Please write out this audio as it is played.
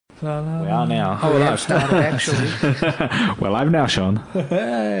We are now. Oh, well, I've started, actually. Well, I'm now Sean.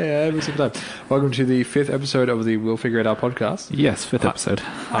 Hey, every single time. Welcome to the 5th episode of the We'll Figure It Out podcast. Yes, 5th episode.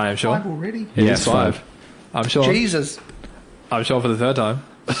 Hi, I'm Sean. 5 already? It Yes, is 5. I'm Sean. Jesus. I'm Sean for the 3rd time.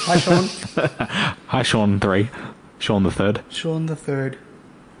 Hi, Sean. Hi, Sean 3. Sean the 3rd. Sean the 3rd.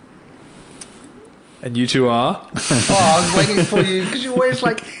 And you two are? Oh, I was waiting for you, because you're always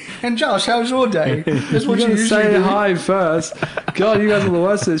like, and Josh, how's your day? That's what you gotta usually say do. hi first. God, you guys are the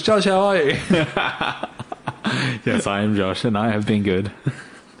worst. Josh, how are you? Yes, I am Josh, and I have been good.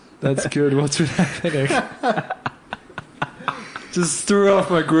 That's good. What's been happening? Just threw off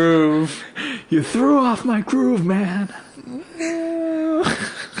my groove. You threw off my groove, man.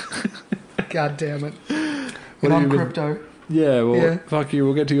 God damn it. What have I'm you been- crypto. Yeah, well, Yeah. fuck you.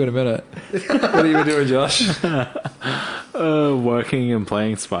 We'll get to you in a minute. What have you been doing, Josh? Working and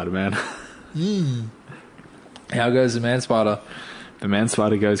playing Spider-Man. How goes the man spider? The Man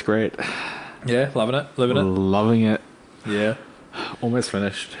Spider goes great. Yeah, loving it? Living it? Loving it. Yeah. Almost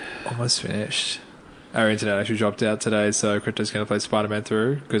finished. Almost finished. Our internet actually dropped out today, so Crypto's going to play Spider-Man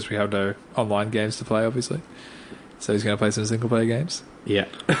through because we have no online games to play, obviously. So he's going to play some single-player games. Yeah.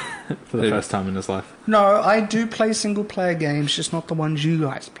 For the first time in his life. No, I do play single-player games, just not the ones you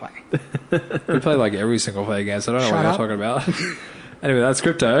guys play. We play like every single-player game, so I don't know Shut what up. you're talking about. Anyway, that's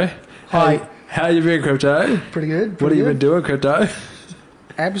Crypto. Hi. How you been, Crypto? Pretty good. What pretty have you good. been doing, Crypto?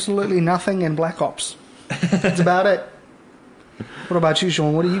 Absolutely nothing in Black Ops. That's about it. What about you,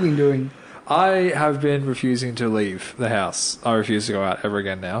 Sean? What have you been doing? I have been refusing to leave the house. I refuse to go out ever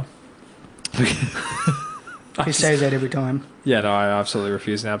again now. He says that every time. Yeah, no, I absolutely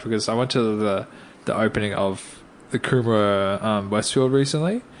refuse now because I went to the opening of the Coomera Westfield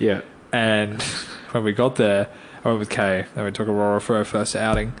recently, Yeah. and when we got there, I went with Kay, and we took Aurora for her first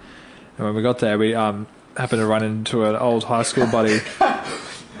outing. And when we got there, we happened to run into an old high school buddy. I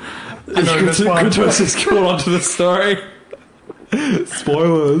know this one. Good to just go on to the story.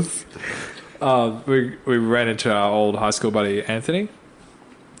 Spoilers. We ran into our old high school buddy Anthony,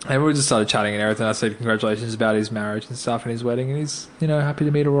 and we just started chatting and everything. I said congratulations about his marriage and stuff and his wedding, and he's happy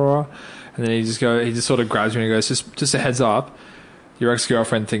to meet Aurora. And then he just sort of grabs me and he goes, just a heads up, your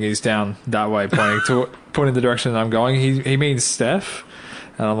ex-girlfriend thing is down that way, pointing the direction that I'm going. He means Steph,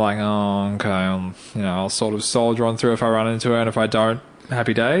 and I'm like, oh, okay, I'll sort of soldier on through if I run into her, and if I don't,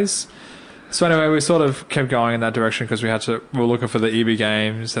 happy days. So anyway, we sort of kept going in that direction because we were looking for the EB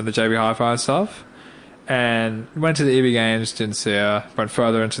games and the JB Hi-Fi stuff. And went to the EB games, didn't see her. Went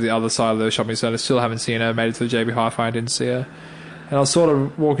further into the other side of the shopping centre, still haven't seen her. Made it to the JB Hi-Fi and didn't see her. And I was sort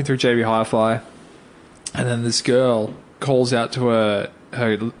of walking through JB Hi-Fi, and then this girl calls out to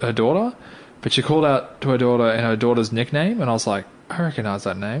her daughter, but she called out to her daughter in her daughter's nickname, and I was like, I recognise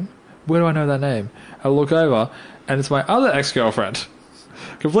that name. Where do I know that name? I look over, and it's my other ex-girlfriend.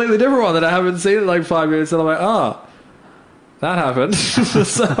 Completely different one that I haven't seen in like 5 minutes, and I'm like, that happened.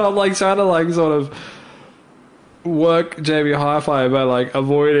 So I'm like trying to like sort of work JB Hi-Fi by like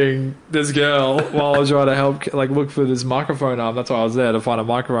avoiding this girl while I was trying to help like look for this microphone arm. That's why I was there, to find a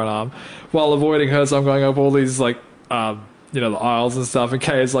microphone arm, while avoiding her. So I'm going up all these like the aisles and stuff, and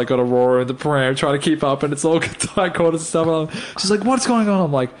Kay's like got Aurora in the pram trying to keep up, and it's all tight quarters and stuff, and she's like, what's going on?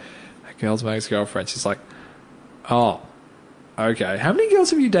 I'm like, that girl's my ex-girlfriend. She's like, oh, okay. How many girls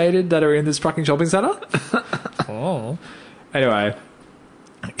have you dated that are in this fucking shopping centre? Oh. Anyway,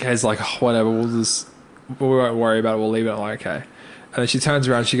 Kay's like, oh, whatever, we won't worry about it, we'll leave it. I'm like, okay. And then she turns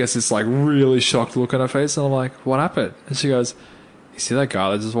around, she gets this like really shocked look on her face, and I'm like, what happened? And she goes, you see that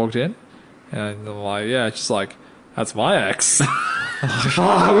guy that just walked in? And I'm like, yeah. She's like, that's my ex. I'm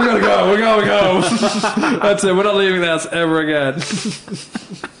like, oh, we gotta go. That's it, we're not leaving the house ever again.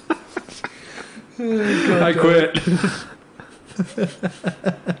 I quit.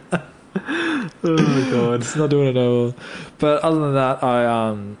 Oh my god, it's not doing it no more. But other than that,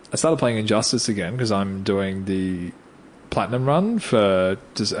 I started playing Injustice again because I'm doing the platinum run for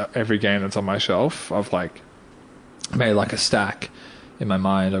just every game that's on my shelf. I've like made like a stack in my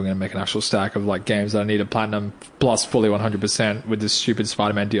mind. I'm going to make an actual stack of like games that I need a platinum plus fully 100% with this stupid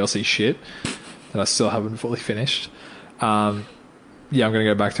Spider-Man DLC shit that I still haven't fully finished. I'm going to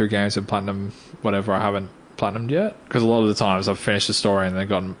go back through games and platinum whatever I haven't platinumed yet, because a lot of the times I've finished the story and then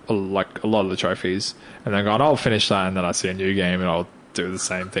gotten like a lot of the trophies and then gone, I'll finish that, and then I see a new game and I'll do the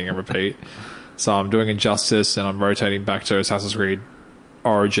same thing and repeat. So I'm doing Injustice and I'm rotating back to Assassin's Creed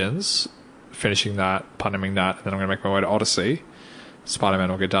Origins, finishing that, platinuming that, and then I'm going to make my way to Odyssey. Spider-Man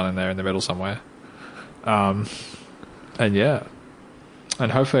will get done in there in the middle somewhere. And yeah,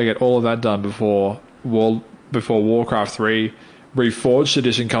 and hopefully I get all of that done before Warcraft 3 Reforged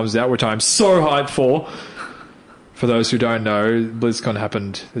edition comes out, which I'm so hyped for For those who don't know, BlizzCon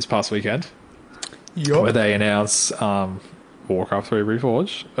happened this past weekend, where they announced Warcraft 3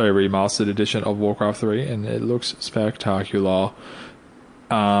 Reforged, a remastered edition of Warcraft 3, and it looks spectacular.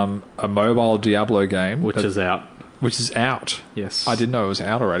 A mobile Diablo game. Which is out. Which is out. Yes. I didn't know it was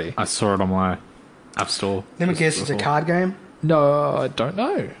out already. I saw it on my App Store. Let me guess, it's a card game? No, I don't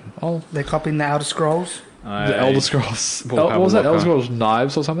know. They're copying the Elder Scrolls? The Elder Scrolls. What was that? Elder Scrolls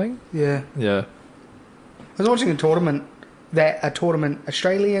Knives or something? Yeah. Yeah. I was watching a tournament,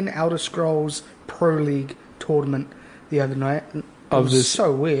 Australian Elder Scrolls Pro League tournament the other night. It was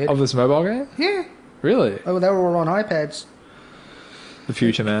so weird. Of this mobile game? Yeah. Really? Oh, they were all on iPads. The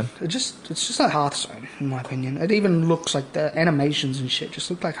future, man. It's just like Hearthstone, in my opinion. It even looks like the animations and shit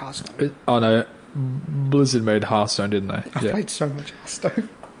just look like Hearthstone. Oh no, Blizzard made Hearthstone, didn't they? I played so much Hearthstone.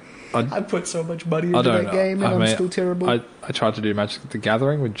 I put so much money into that game, and I'm still terrible. I tried to do Magic the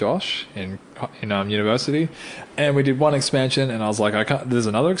Gathering with Josh in university, and we did one expansion, and I was like, there's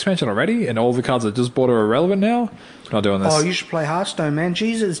another expansion already, and all the cards I just bought are irrelevant now. Not doing this. Oh, you should play Hearthstone, man.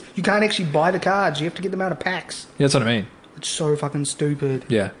 Jesus, you can't actually buy the cards. You have to get them out of packs. Yeah, that's what I mean. It's so fucking stupid.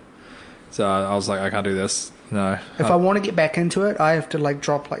 Yeah. So I was like, I can't do this. No. If I want to get back into it, I have to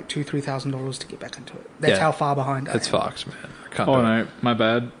drop $2,000-$3,000 to get back into it. That's how far behind I am. It's fucked, man. I can't do no, my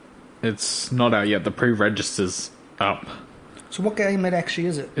bad. It's not out yet. The pre-register's up. So what game actually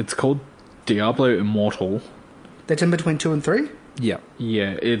is it? It's called Diablo Immortal. That's in between 2 and 3? Yeah.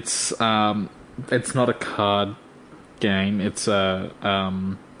 Yeah, it's not a card game. It's a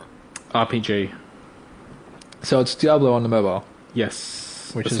RPG. So it's Diablo on the mobile.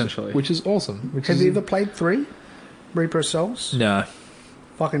 Yes, which essentially. Which is awesome. Have you ever played 3? Reaper of Souls? No.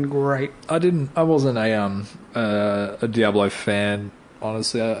 Fucking great. I wasn't a Diablo fan.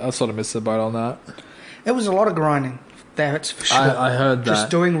 Honestly, I sort of missed the boat on that. It was a lot of grinding. That's for sure. I heard that. Just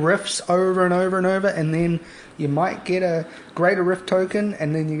doing rifts over and over and over, and then you might get a greater rift token,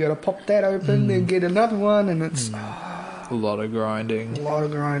 and then you got to pop that open, then get another one, and it's a lot of grinding. A lot of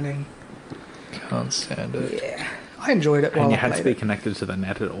grinding. Can't stand it. Yeah, I enjoyed it. And you had to be connected to the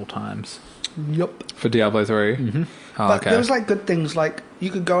net at all times. Yup. For Diablo 3? Mm-hmm. Oh, but okay. there was good things, you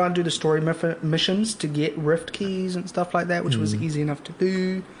could go out and do the story missions to get rift keys and stuff like that, which was easy enough to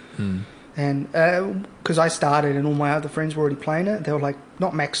do. And because I started and all my other friends were already playing it, they were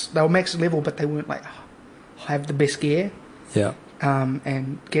not max, they were max level, but they weren't have the best gear. Yeah.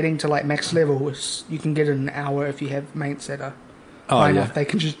 And getting to max level is, you can get it in an hour if you have mates that are high enough. They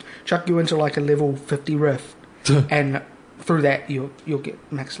can just chuck you into a level 50 rift, and through that you'll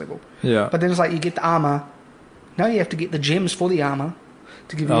get max level. Yeah. But then it's you get the armor. Now you have to get the gems for the armor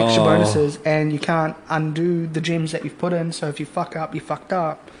to give you extra bonuses, and you can't undo the gems that you've put in. So if you fuck up, you fucked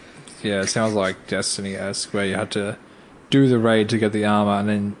up. Yeah, it sounds like Destiny-esque, where you had to do the raid to get the armor, and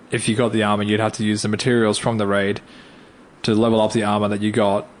then if you got the armor, you'd have to use the materials from the raid to level up the armor that you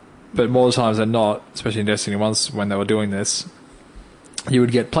got. But more times than not, especially in Destiny 1 when they were doing this, you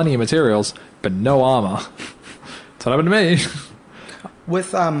would get plenty of materials, but no armor. That's what happened to me.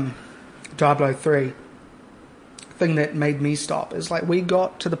 With Diablo 3, the thing that made me stop is we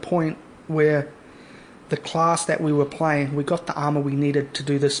got to the point where the class that we were playing, we got the armor we needed to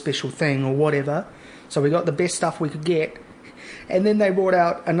do this special thing or whatever, so we got the best stuff we could get, and then they brought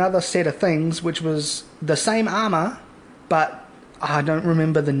out another set of things which was the same armor, but I don't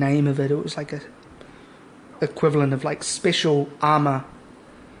remember the name of it. It was a equivalent of special armor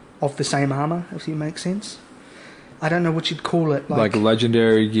of the same armor, if you make sense. I don't know what you'd call it. Like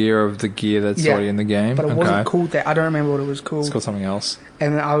legendary gear of the gear that's already in the game? But it wasn't called that. I don't remember what it was called. It's called something else.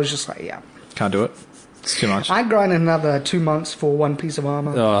 And I was just can't do it. It's too much. I grinded another 2 months for one piece of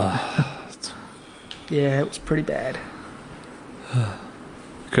armor. Yeah, it was pretty bad.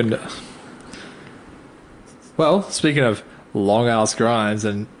 Couldn't. Well, speaking of long-ass grinds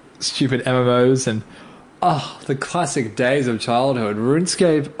and stupid MMOs and the classic days of childhood,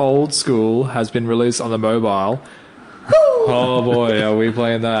 RuneScape Old School has been released on the mobile. Oh boy, are we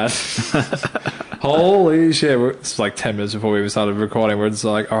playing that. Holy shit. It's 10 minutes before we even started recording. We're just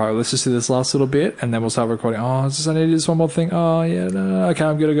alright, let's just do this last little bit and then we'll start recording. I need to do this one more thing. Oh yeah, no, okay,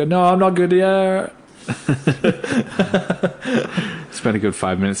 I'm good. No, I'm not good. Yeah. Spent a good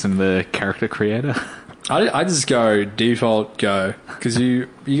 5 minutes in the character creator. I just go default go, because you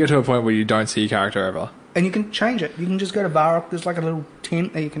get to a point where you don't see your character ever. And you can change it. You can just go to Varrock. There's a little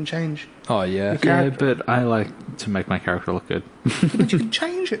tent that you can change. Oh yeah. Yeah, but I like to make my character look good. But you can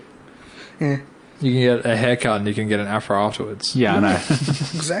change it. Yeah. You can get a haircut and you can get an afro afterwards. Yeah, I know.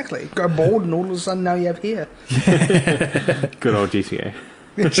 Exactly. Go bald and all of a sudden now you have hair. Good old GTA.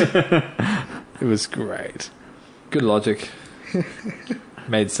 It was great. Good logic.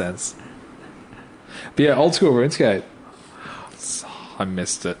 Made sense. But yeah, old school RuneScape. I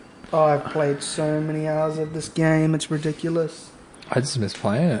missed it. Oh, I've played so many hours of this game. It's ridiculous. I just miss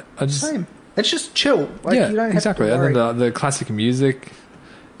playing it. Same. It's just chill. Like, yeah, you don't exactly. have to worry. And then the classic music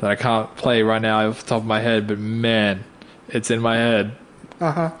that I can't play right now off the top of my head, but man, it's in my head.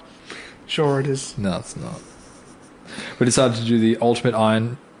 Uh-huh. Sure it is. No, it's not. We decided to do the Ultimate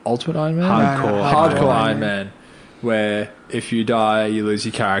Iron Man? Hardcore Iron Man, where if you die, you lose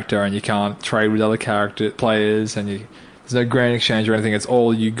your character and you can't trade with other players, and there's no grand exchange or anything. It's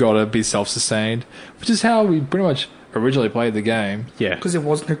all you gotta be self-sustained, which is how we pretty much originally played the game. Yeah. Because there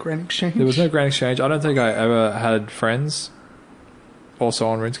wasn't a grand exchange. There was no grand exchange. I don't think I ever had friends also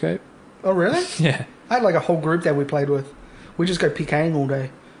on RuneScape. Oh, really? Yeah. I had like a whole group that we played with. We just go PKing all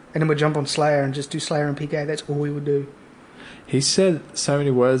day. And then we'd jump on Slayer and just do Slayer and PK. That's all we would do. He said so many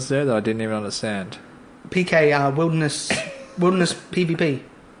words there that I didn't even understand. PK, wilderness PvP.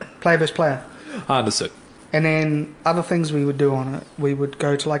 Player versus player. I understood. And then other things we would do on it. We would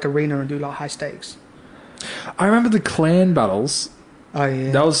go to like arena and do like high stakes. I remember the clan battles. Oh,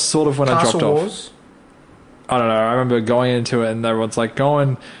 yeah. That was sort of when I dropped Castle off. Wars. I don't know. I remember going into it and everyone's like,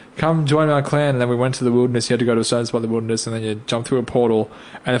 come join our clan. And then we went to the wilderness. You had to go to a certain spot in the wilderness and then you jump through a portal.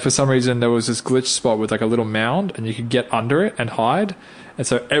 And for some reason there was this glitch spot with like a little mound and you could get under it and hide. And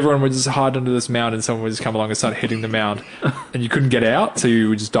so everyone would just hide under this mound and someone would just come along and start hitting the mound. And you couldn't get out, so you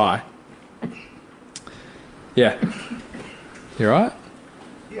would just die. Yeah. You alright?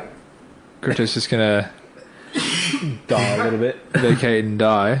 Yeah. Crypto's just gonna Die a little bit. vacate and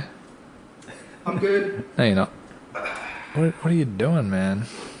die. I'm good. No, you're not. What are you doing, man?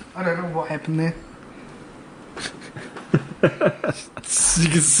 I don't know what happened there. You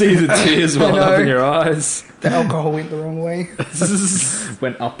can see the tears welling up in your eyes. The alcohol went the wrong way.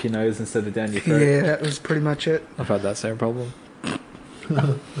 Went up your nose instead of down your throat. Yeah, that was pretty much it. I've had that same problem.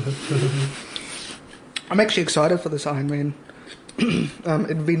 I'm actually excited for this Iron Man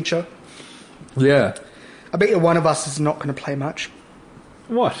adventure. Yeah. I bet you one of us is not going to play much.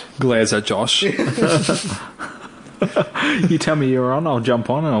 What? Glares at Josh. You tell me you're on, I'll jump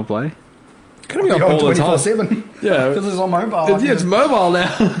on and I'll play. Gonna be on all the time. 24/7. Yeah. Because it's on mobile. Yeah, it's mobile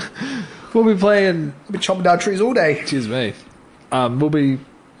now. We'll be playing. I'll be chopping down trees all day. Excuse me. We'll be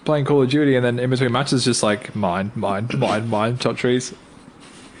playing Call of Duty, and then in between matches, just like mine, chop trees,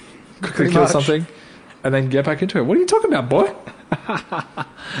 quickly Pretty kill much. something, and then get back into it. What are you talking about, boy?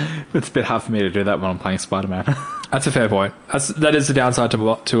 It's a bit hard for me to do that when I'm playing Spider-Man. That's a fair point. That is the downside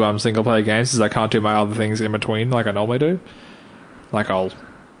to single player games, is I can't do my other things in between like I normally do. Like I'll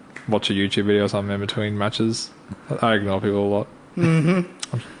watch a YouTube video or something in between matches. I ignore people a lot.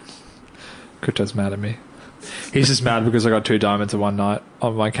 Mm-hmm. Crypto's mad at me. He's just mad because I got 2 diamonds in one night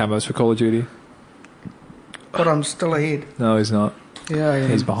on my camos for Call of Duty. But I'm still ahead. No, he's not. Yeah, yeah.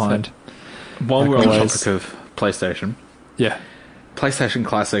 He's behind. While we're on the always. topic of PlayStation, Yeah. PlayStation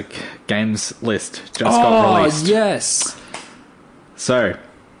Classic games list just got released. Yes. So,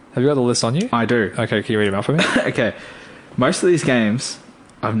 Have you got the list on you? I do. Okay, can you read them out for me? Okay. Most of these games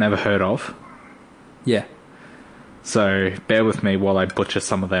I've never heard of, Yeah. so bear with me while I butcher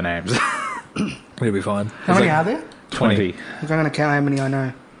some of their names. It'll be fine. How many are there? 20. I'm going to count how many I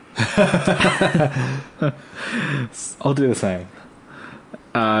know. I'll do the same.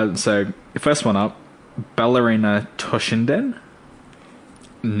 So, first one up, Ballerina Toshinden.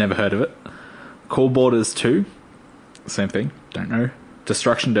 Never heard of it. Call Borders 2. Same thing. Don't know.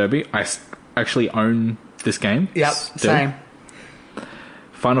 Destruction Derby. I actually own this game. Yep, Still. same.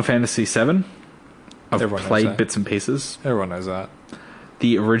 Final Fantasy 7. I've Everyone knows played that. bits and pieces. Everyone knows that.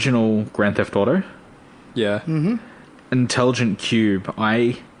 The original Grand Theft Auto. Yeah. Mm-hmm. Intelligent Cube.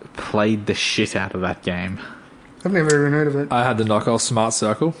 I played the shit out of that game. I've never even heard of it. I had the knockoff Smart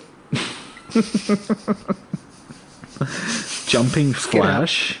Circle. Jumping it out.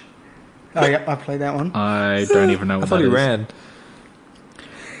 Flash. Oh, yeah, I played that one. I don't even know I what thought that he is. ran.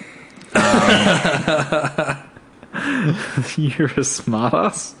 You're a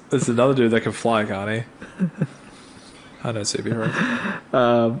smartass. There's another dude that can fly, can't he? I know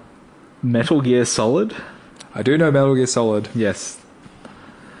superheroes. Metal Gear Solid. I do know Metal Gear Solid. Yes.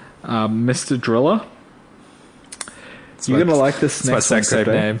 Mr. Driller. You're my- going to like this It's my next one, sex tape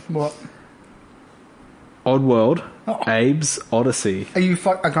Crypto. name. What? Oddworld. Oh. Abe's Odyssey. Are you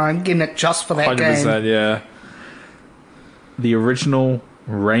okay, I'm getting it just for that 100%, game. yeah. The original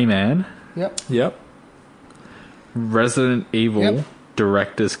Rayman. Yep. Yep. Resident Evil Yep.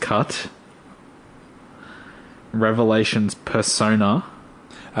 Director's Cut. Revelations Persona.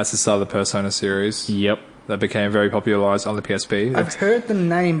 That's the start of the Persona series Yep. that became very popularized on the PSP. I've heard the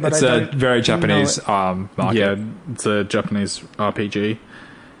name, but It's I a don't very know Japanese it. market. Yeah, it's a Japanese RPG.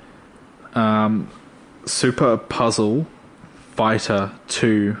 Super Puzzle Fighter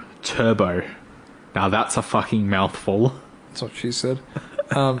 2 Turbo. Now that's a fucking mouthful. That's what she said.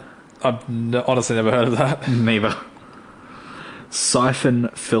 I've honestly never heard of that. Neither. Siphon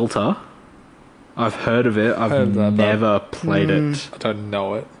Filter. I've heard of it. I've Heard of that, never played it. I don't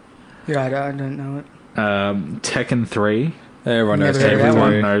know it. Yeah, I don't know it. Tekken 3. Everyone knows Never heard of that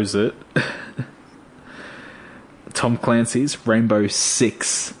Everyone Everyone knows it. Tom Clancy's Rainbow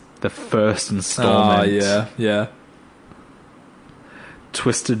Six, the first installment. Yeah.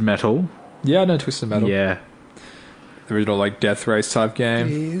 Twisted Metal. Yeah, I know Twisted Metal. Yeah. The original, like, Death Race type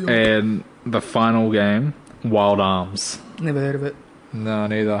game. And the final game, Wild Arms. Never heard of it. No,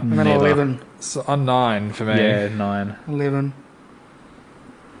 neither. I'm at Neither. 11. It's a 9 for me. Yeah, 9. 11.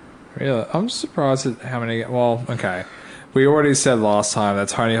 Really? I'm surprised at how many... Well, okay. We already said last time that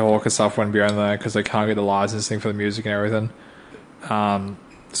Tony Hawk and stuff went beyond there because they can't get the licensing for the music and everything.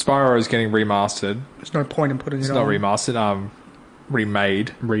 Spyro is getting remastered. There's no point in putting It's it not on. remastered.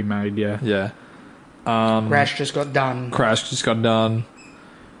 Remade. Remade, yeah. Yeah. Crash just got done. Crash just got done.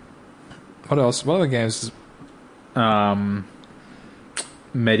 What else? What other games?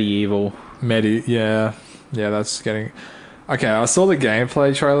 Medieval. Yeah, that's getting... Okay, I saw the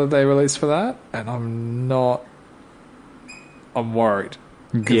gameplay trailer they released for that, and I'm worried.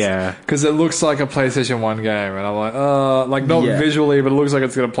 Yeah. Because it looks like a PlayStation 1 game, and I'm like, not Yeah. visually, but it looks like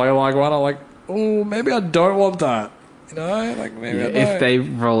it's going to play like one. I'm like, oh, maybe I don't want that. You know? Like, maybe I don't. If they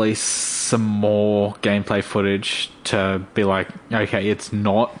release some more gameplay footage to be like, okay, it's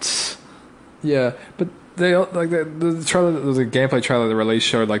not... Yeah, but they like the trailer, the gameplay trailer they released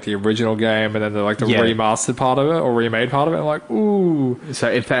showed like the original game and then the remastered part of it or remade part of it. I'm like, ooh. So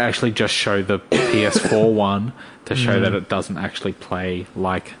if they actually just show the PS4 one to show that it doesn't actually play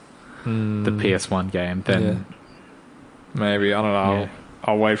like the PS1 game, then maybe, I don't know. Yeah.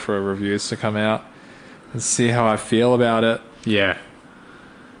 I'll wait for reviews to come out and see how I feel about it. yeah.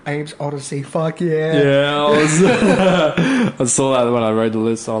 Abe's Odyssey, fuck yeah. Yeah, I saw that when I wrote the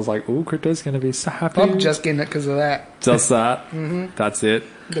list. I was like, "Ooh, Crypto's gonna be so happy." I'm just getting it because of that. Just that. That's it.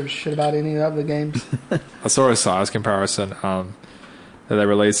 Don't give a shit about any other games. I saw a size comparison that they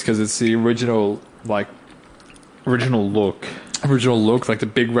released because it's the original Original look. like the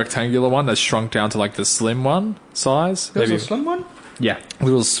big rectangular one that's shrunk down to like the slim one size. There's a slim one? Yeah.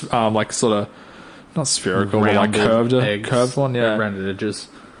 Little like sort of not spherical, but like Rounded curved one. Yeah. Rounded edges.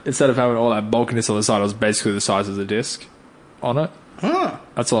 Instead of having all that bulkiness on the side, it was basically the size of the disc on it. Huh.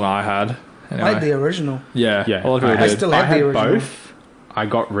 That's what I had. I Anyway. had the original. Yeah, Yeah. a lot of people I did. still I have the had original. both. I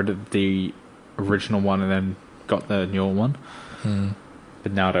got rid of the original one and then got the newer one.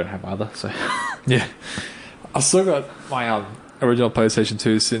 But now I don't have either, so... Yeah. I still got my original PlayStation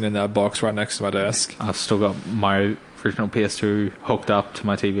 2 sitting in that box right next to my desk. I've still got my original PS2 hooked up to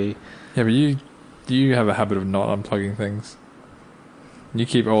my TV. Yeah, but you have a habit of not unplugging things. You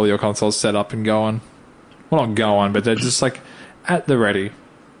keep all your consoles set up and going. Well, not going, but they're just like at the ready.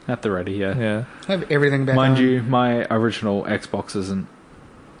 At the ready, yeah. Yeah. I have everything back Mind on. you, my original Xbox isn't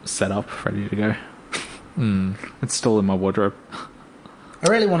set up, ready to go. It's still in my wardrobe. I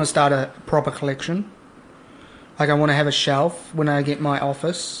really want to start a proper collection. Like, I want to have a shelf when I get my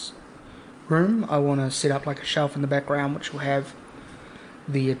office room. I want to set up like a shelf in the background which will have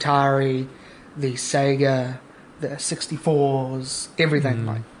the Atari, the Sega, the 64s, everything,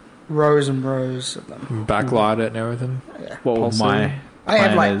 like rows and rows of them. Backlight it and everything. Yeah. What Pulse my I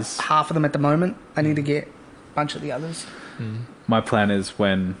have plan like is... half of them at the moment. I need to get a bunch of the others. My plan is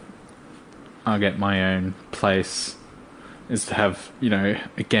when I get my own place is to have,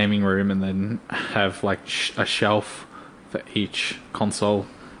 a gaming room and then have like a shelf for each console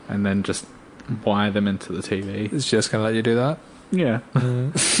and then just wire them into the TV. Is Jess going to let you do that? Yeah.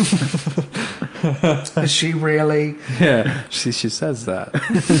 Is she really? Yeah. She says that.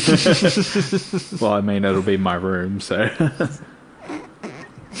 Well, I mean, it'll be my room, so...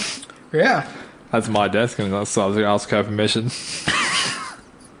 Yeah. That's my desk, and that's so I was going to ask her permission.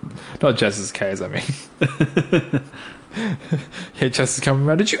 Not Jess's case, I mean. Yeah, Jess is coming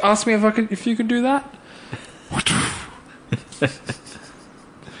around. Did you ask me if you could do that?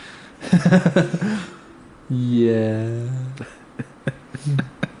 Yeah.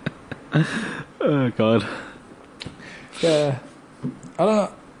 Oh, God. Yeah. I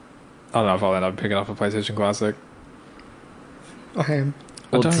don't know if I'll end up picking up a PlayStation Classic. I am.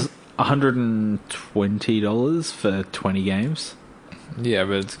 Well, I it's $120 for 20 games. Yeah,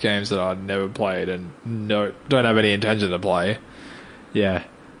 but it's games that I've never played and don't have any intention to play. Yeah.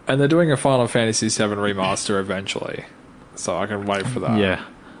 And they're doing a Final Fantasy VII remaster eventually, so I can wait for that. Yeah.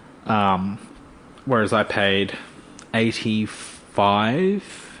 Whereas I paid $85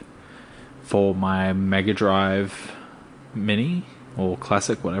 for my Mega Drive Mini or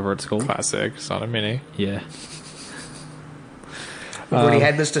Classic, whatever it's called. Classic. It's not a mini. Yeah. We've already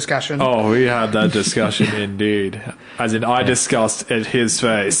had this discussion. Oh, we had that discussion indeed. As in, I discussed at his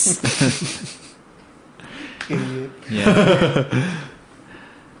face. Idiot. Yeah.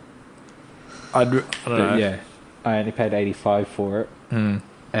 I don't know. Yeah. I only paid 85 for it. And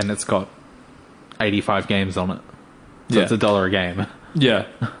it's got 85 games on it. So Yeah. it's $1 a game. Yeah,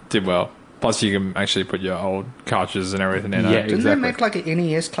 did well. Plus, you can actually put your old cartridges and everything in Yeah, it. Didn't exactly. they make like an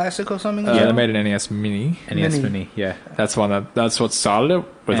NES Classic or something? They made an NES Mini. NES Mini. Mini, yeah. That's what started it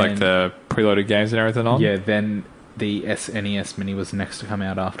with like And- the preloaded games and everything on. Yeah, then the SNES Mini was next to come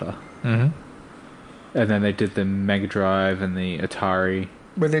out after. Mm-hmm. And then they did the Mega Drive and the Atari.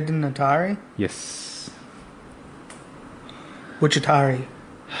 Where they did an Atari? Yes. Which Atari?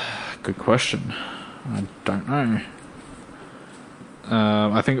 Good question. I don't know.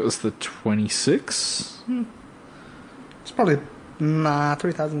 I think it was the 26. It's probably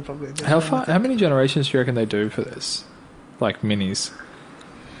 3,000 probably. How many generations do you reckon they do for this? Like minis.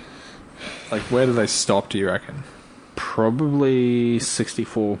 Like where do they stop? Do you reckon? Probably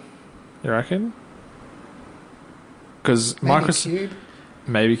 64. You reckon? Because Maybe Microsoft Cube?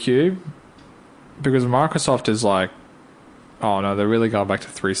 maybe Cube, because Microsoft is like, oh no, they're really going back to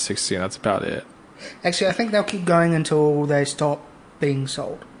 360, and that's about it. Actually, I think they'll keep going until they stop being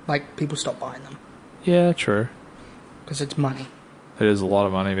sold. Like, people stop buying them. Yeah, true. Because it's money. There's a lot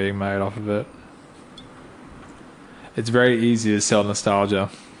of money being made off of it. It's very easy to sell nostalgia,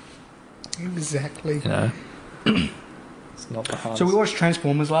 Exactly. you know. It's not the hardest. So we watched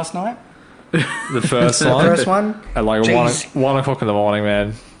Transformers last night. The first The one first one. at like Jeez. 1 o'clock in the morning,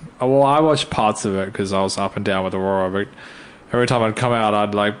 man. Well, I watched parts of it because I was up and down with Aurora, but every time I'd come out,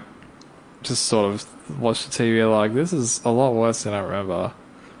 I'd like just sort of watch the TV like, this is a lot worse than I remember.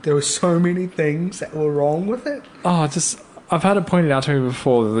 There were so many things that were wrong with it. Oh, I've had it pointed out to me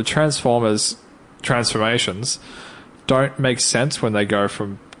before that the Transformers transformations don't make sense when they go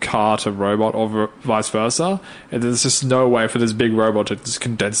from car to robot or vice versa. And there's just no way for this big robot to just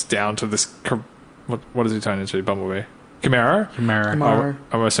condense down to this. What does he turn into? Bumblebee? Camaro? Camaro.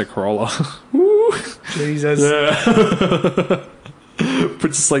 I almost said Corolla. Jesus. Yeah.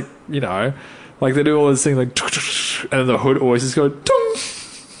 But just like, you know, like they do all this thing like, and then the hood always just go, dong.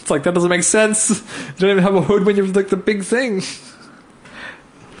 It's like, that doesn't make sense. You don't even have a hood when you're like the big thing.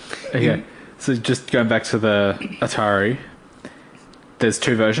 Okay, so just going back to the Atari, there's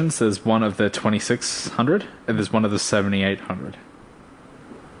two versions. There's one of the 2600 and there's one of the 7800.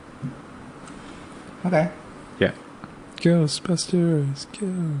 Okay. Yeah. Ghostbusters,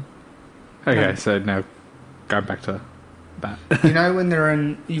 go. Okay, so now going back to that. You know when they're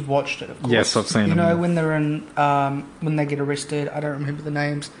in... You've watched it, of course. Yes, I've seen You them. know when they're in... when they get arrested, I don't remember the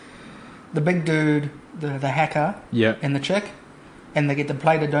names. The big dude, the hacker, Yeah. and the chick, and they get the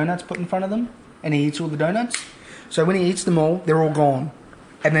plate of donuts put in front of them, and he eats all the donuts. So when he eats them all, they're all gone.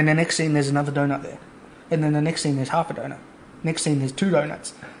 And then the next scene, there's another donut there. And then the next scene, there's half a donut. Next scene, there's 2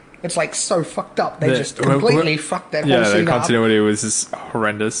 donuts. It's like so fucked up. They just completely fucked that whole Yeah, the scene up. continuity was just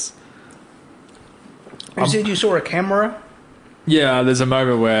horrendous. You said you saw a camera? Yeah, there's a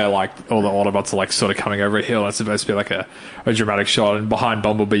moment where like all the Autobots are like sort of coming over a hill. And it's supposed to be like a dramatic shot, and behind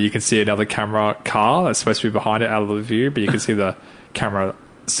Bumblebee you can see another camera car that's supposed to be behind it out of the view, but you can see the camera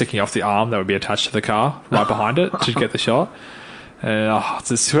sticking off the arm that would be attached to the car right behind it to get the shot. And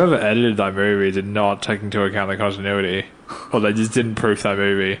just whoever edited that movie did not take into account the continuity, or they just didn't proof that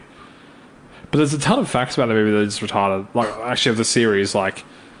movie. But there's a ton of facts about the movie that are just retarded. Like actually of the series, like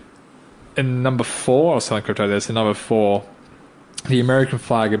in number 4, I was telling Crypto this, in number 4, the American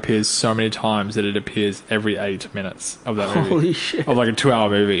flag appears so many times that it appears every 8 minutes of that movie. Holy shit. Of like a 2-hour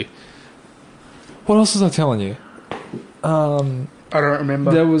movie. What else was I telling you? I don't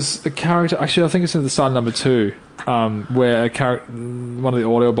remember. There was a character, actually I think it's in the start of number 2, where one of the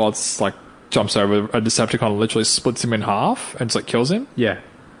Autobots like jumps over a Decepticon and literally splits him in half and just like kills him. Yeah.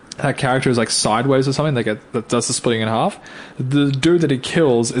 That character is like sideways or something that does the splitting in half. The dude that he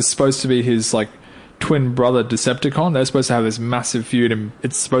kills is supposed to be his like twin brother Decepticon. They're supposed to have this massive feud, and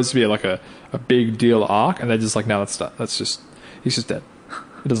it's supposed to be like a big deal arc, and they're just like, no, that's just he's just dead.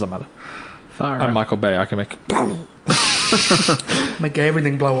 It doesn't matter. Far I'm out. Michael Bay. I can make Make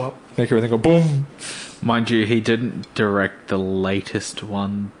everything blow up. everything go boom. Mind you, he didn't direct the latest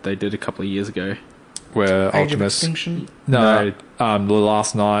one they did a couple of years ago. Where Age of Optimus, Extinction. the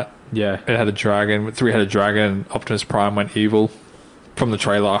last night, Yeah. it had a dragon, 3-headed dragon, and Optimus Prime went evil. From the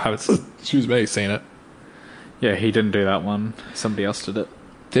trailer, I haven't, excuse me, seen it. Yeah, he didn't do that one. Somebody else did it.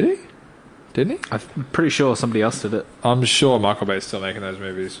 Did he? Didn't he? I'm pretty sure somebody else did it. I'm sure Michael Bay's still making those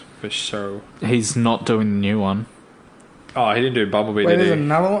movies for sure. He's not doing the new one. Oh, he didn't do Bumblebee, Wait, did there's he?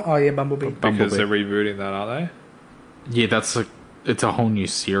 another one? Oh, yeah, Bumblebee. Because they're rebooting that, aren't Yeah, it's a whole new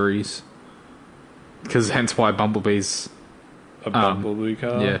series. Because hence why Bumblebee's... they? A Bumblebee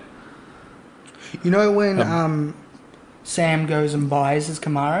car? Yeah. You know when Sam goes and buys his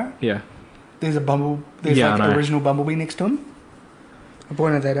Camaro? Yeah. There's Yeah, I know. original Bumblebee next to him. I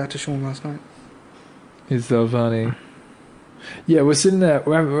pointed that out to Sean last night. He's so funny. Yeah, we're sitting there.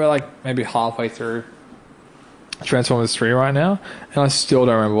 We're like maybe halfway through Transformers 3 right now, and I still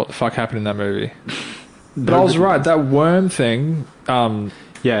don't remember what the fuck happened in that movie. But I was right. That worm thing,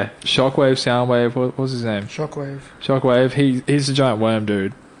 Yeah. Shockwave, Soundwave, what was his name? Shockwave. He's the giant worm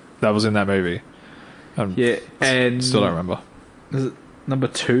dude that was in that movie. Yeah, and... Still don't remember. Is it number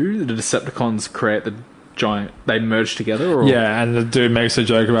 2? The Decepticons create the giant... They merge together? Or? Yeah, and the dude makes a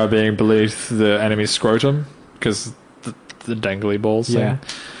joke about being beneath the enemy's scrotum because the dangly balls Yeah.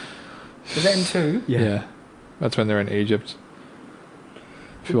 thing. Is that in 2? Yeah. That's when they're in Egypt.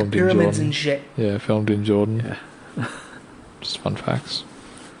 With the pyramids and shit. Yeah, filmed in Jordan. Yeah. Just fun facts.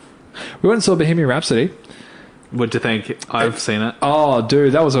 We went and saw Bohemian Rhapsody. What'd you think? I've seen it. Oh,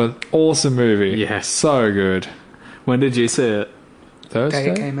 dude, that was an awesome movie. Yes. So good. When did you see it? Thursday?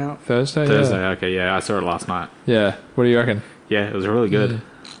 Day it came out. Thursday? Thursday, okay, yeah. I saw it last night. Yeah. What do you reckon? Yeah, it was really good.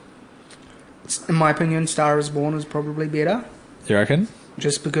 In my opinion, Star is Born is probably better, You reckon?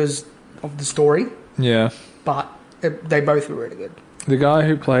 just because of the story. Yeah. But they both were really good. The guy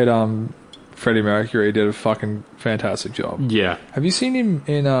who played Freddie Mercury did a fucking fantastic job. Yeah. Have you seen him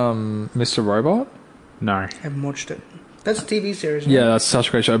in Mr. Robot? No. Haven't watched it. That's a TV series. Yeah, right? that's such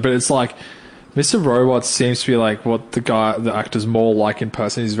a great show. But it's like Mr. Robot seems to be like what the actor's more like in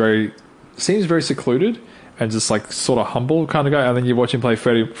person. He's seems very secluded and just like sort of humble kind of guy. And then you watch him play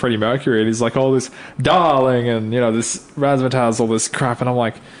Freddie Mercury, and he's like all this darling and this razzmatazz, all this crap, and I'm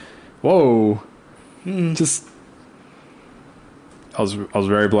like, whoa, just. I was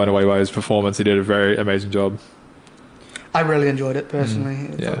very blown away by his performance. He did a very amazing job. I really enjoyed it personally.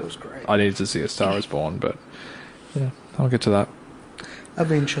 I Yeah. thought it was great. I needed to see A Star Is Born, but yeah, I'll get to that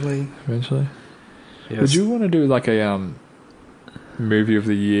Eventually. eventually. Yes. Would you want to do like a movie of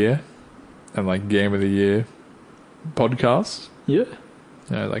the year and like game of the year podcast? Yeah.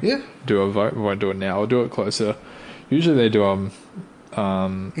 Yeah. Do a vote. We won't do it now. We'll do it closer. Usually they do End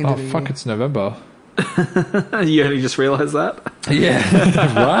of the year. it's November. You only just realised that? Yeah,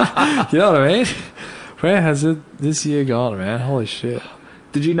 right. You know what I mean? Where has it this year gone, man? Holy shit!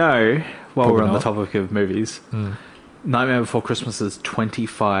 Did you know, while Probably we're on not. the topic of movies, Nightmare Before Christmas is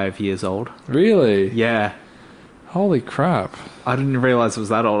 25 years old? Really? Yeah. Holy crap! I didn't realise it was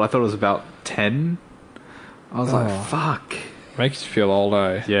that old. I thought it was about 10. I was Oh. like, fuck. Makes you feel old,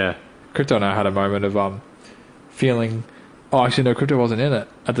 eh? Yeah. Crypto and I had a moment of feeling. Oh, actually, no, Crypto wasn't in it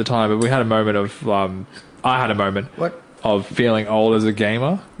at the time, but we had a moment of. I had a moment What? of feeling old as a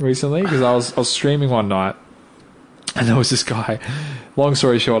gamer recently because I was streaming one night, and there was this guy. Long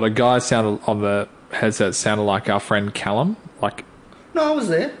story short, a guy sounded on the headset sounded like our friend Callum. Like No, I was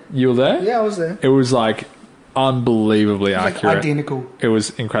there. you were there. Yeah, I was there. It was like unbelievably It's like accurate. identical. It was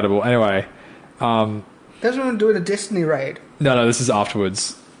incredible. Anyway, That's when we were doing a Destiny raid. no, this is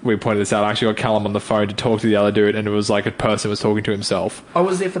afterwards. We pointed this out. I actually got Callum on the phone to talk to the other dude, and it was like a person was talking to himself. I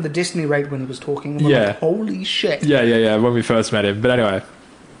was there for the Destiny raid when he was talking. And we're Yeah. like, holy shit. Yeah, when we first met him. But anyway,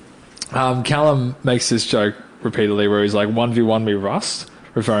 Callum makes this joke repeatedly where he's like, 1v1 me Rust,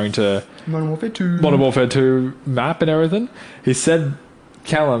 referring to Modern Warfare 2. Modern Warfare 2 map and everything.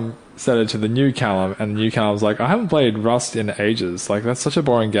 Callum said it to the new Callum, and the new Callum was like, I haven't played Rust in ages. Like, that's such a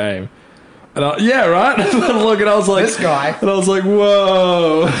boring game. And yeah, right? Look, and I was like... This guy. And I was like,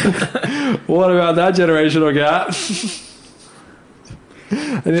 whoa. What about that generational gap?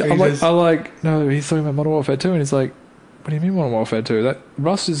 And I'm like, no, he's talking about Modern Warfare 2, and he's like, what do you mean Modern Warfare 2? That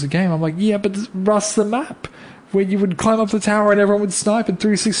Rust is a game. I'm like, yeah, but Rust's the map where you would climb up the tower and everyone would snipe and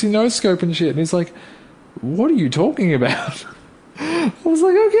 360 no-scope and shit. And he's like, what are you talking about? I was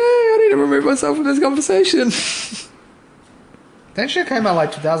like, okay, I need to remove myself from this conversation. That shit came out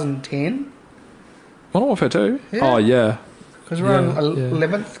like 2010. Modern Warfare 2? Yeah. Oh, yeah. Because we're on Yeah.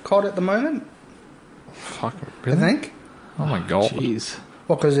 11th COD at the moment, Fuck, really? I think. Oh, my God. Jeez.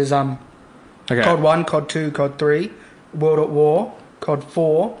 Well, because there's Okay. COD 1, COD 2, COD 3, World at War, COD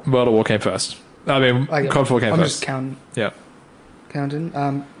 4. World of War came first. I mean, COD 4 came I'm first. just Yeah. counting.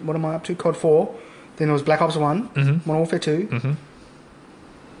 What am I up to? COD 4. Then there was Black Ops 1, Modern Warfare 2. Mm-hmm.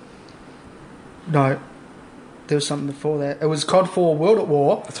 No, there was something before that. It was COD 4, World at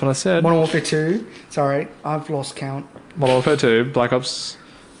War, That's what I said. Modern Warfare 2. Sorry, I've lost count. Modern Warfare 2, Black Ops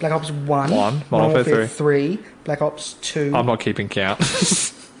Black Ops 1, Modern Warfare 3, Black Ops 2, I'm not keeping count.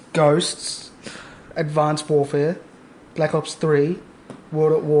 Ghosts, Advanced Warfare, Black Ops 3,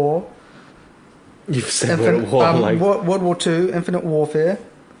 World at War, You've said World at War, like... World War 2, Infinite Warfare.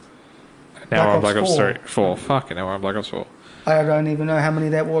 Now we're on Black Black Ops Ops 4. 3. 4. Fucking hell, we're on Black Ops 4. I don't even know how many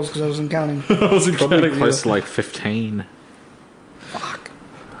that was because I wasn't counting. I wasn't Probably counting close to either. like 15. Fuck.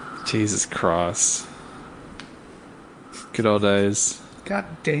 Jesus Christ. Good old days. God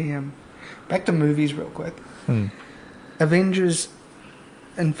damn. Back to movies real quick. Hmm. Avengers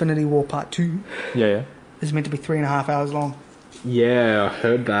Infinity War Part 2 Yeah. is meant to be 3.5 hours long. Yeah, I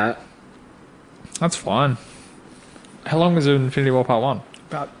heard that. That's fine. How long was Infinity War Part 1?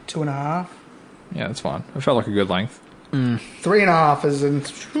 About 2.5. Yeah, that's fine. It felt like a good length. 3.5 is in.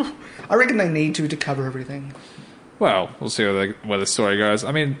 I reckon they need to cover everything. Well, we'll see where the story goes.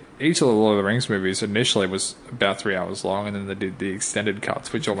 I mean, each of the Lord of the Rings movies initially was about 3 hours long, and then they did the extended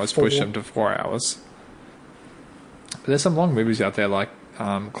cuts, which almost pushed them to 4 hours. But there's some long movies out there, like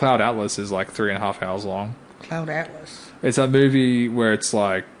Cloud Atlas is like 3.5 hours long. Cloud Atlas. It's a movie where it's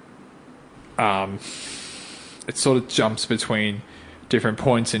like, it sort of jumps between different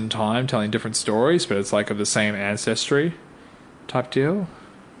points in time, telling different stories, but it's like of the same ancestry type deal.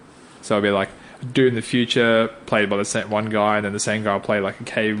 So it'll be like a dude in the future played by the same one guy, and then the same guy will play like a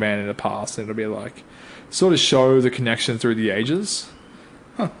caveman in the past, and it'll be like sort of show the connection through the ages.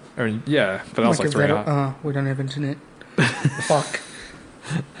 Huh. I mean, yeah, but that was like 3.5. We don't have internet. Fuck.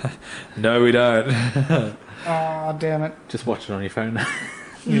 No, we don't. Oh, damn it. Just watch it on your phone.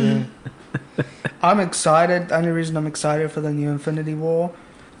 Yeah. I'm excited. The only reason I'm excited for the new Infinity War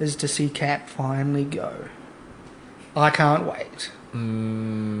is to see Cap finally go. I can't wait.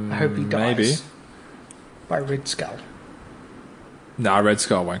 I hope he dies. Maybe. By Red Skull. Nah, Red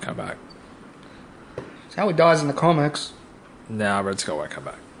Skull won't come back. It's how he dies in the comics. Nah, Red Skull won't come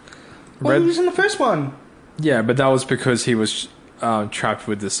back. Well, he was in the first one. Yeah, but that was because he was trapped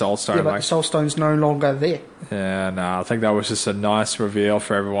with the Soul Stone. Yeah, but the Soul Stone's no longer there. Yeah, no, I think that was just a nice reveal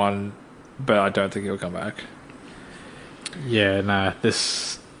for everyone, but I don't think he'll come back. Yeah, nah,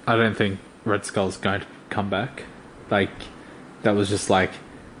 I don't think Red Skull's going to come back. Like, that was just like,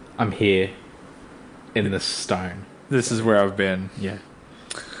 I'm here in this stone. This is where I've been. Yeah.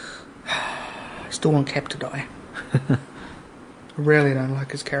 I still want Cap to die. I really don't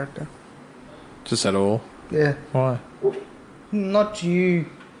like his character. Just at all. Yeah. Why? Not you.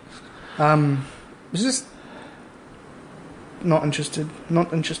 It's just not interested.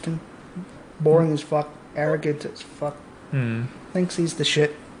 Not interesting. Boring as fuck. Arrogant as fuck. Thinks he's the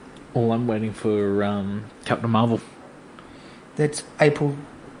shit. All I'm waiting for Captain Marvel. That's April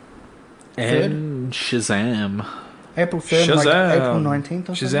 3rd. And Shazam. April 3rd, like April 19th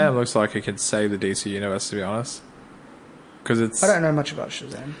or something. Shazam looks like it could save the DC universe, to be honest. Because it's... I don't know much about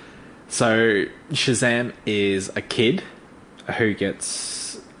Shazam. So, Shazam is a kid who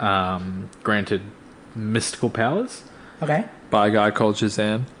gets granted mystical powers. Okay. by a guy called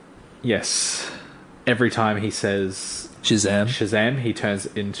Shazam. Yes. Every time he says Shazam, he turns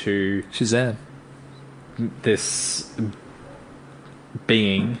into Shazam. this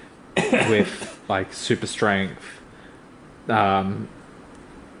being with like super strength.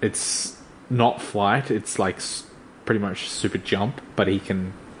 It's not flight, it's like pretty much super jump, but he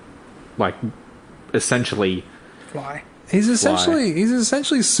can like essentially Fly. He's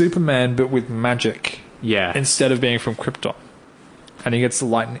essentially Superman, but with magic. Yeah. Instead of being from Krypton. And he gets the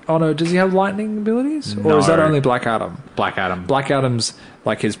lightning. Oh no, does he have lightning abilities? No. Or is that only Black Adam? Black Adam. Black Adam's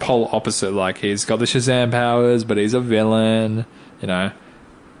like his polar opposite. Like he's got the Shazam powers, but he's a villain. You know,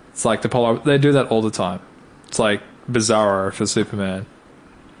 it's like the polar. They do that all the time. It's like Bizarro for Superman.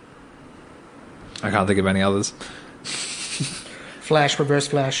 I can't think of any others. Flash, Reverse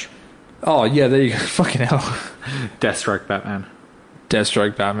Flash. Oh yeah, there you go. Fucking hell. Deathstroke Batman.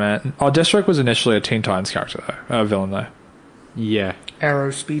 Deathstroke Batman. Oh, Deathstroke was initially a Teen Titans character though, a villain though. Yeah. Arrow,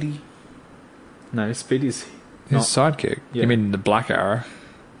 Speedy. No, Speedy's His not. sidekick. Yeah. You mean the Black Arrow?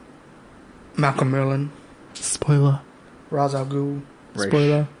 Malcolm Merlin. Spoiler. Ra's al Ghul. Raish.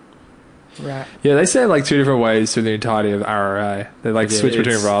 Spoiler. Right. Yeah, they say it like two different ways through the entirety of Arrow. Eh? They like Yeah, switch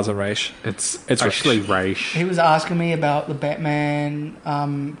between it's- Ra's and Raish. It's It's actually Raish. He was asking me about the Batman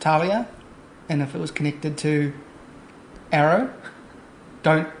Talia and if it was connected to Arrow.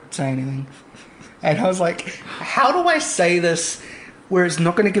 Don't say anything. And I was like, how do I say this where it's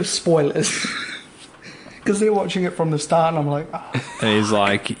not going to give spoilers? Because they're watching it from the start and I'm like, oh. And he's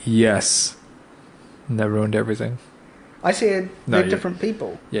like, yes. And they ruined everything. I said No, they're you- different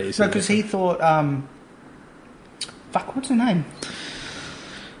people. Yeah, you No, said because he thought, fuck, what's her name?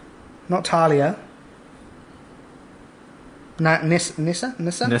 Not Talia. Nissa.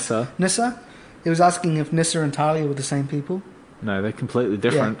 He was asking if Nissa and Talia were the same people. No, they're completely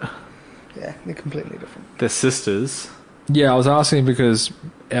different. Yeah, they're completely different. They're sisters. Yeah, I was asking because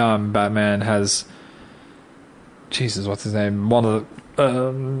Batman has... Jesus, what's his name? One of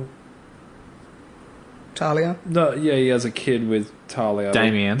the... Talia? No, yeah, he has a kid with Talia.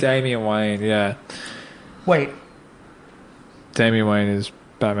 Damian Wayne, yeah. Wait, Damian Wayne is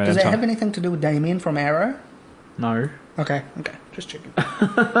Batman. does it have anything to do with Damien from Arrow? No. Okay, just checking.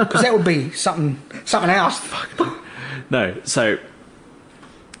 Because that would be something else. No, so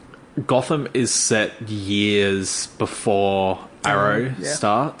Gotham is set years before Arrow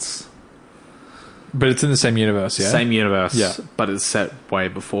starts. But it's in the same universe, yeah? Same universe, Yeah. but it's set way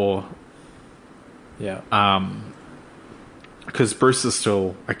before. Yeah. Because Bruce is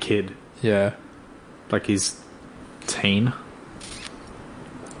still a kid. Yeah. Like, he's teen.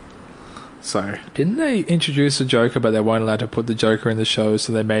 So... Didn't they introduce the Joker, but they weren't allowed to put the Joker in the show,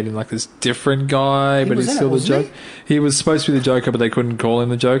 so they made him like this different guy, but he's still the Joker? He was supposed to be the Joker, but they couldn't call him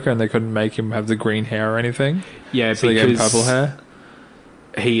the Joker, and they couldn't make him have the green hair or anything. Yeah, so they gave him purple hair.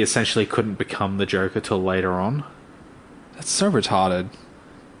 He essentially couldn't become the Joker till later on. That's so retarded.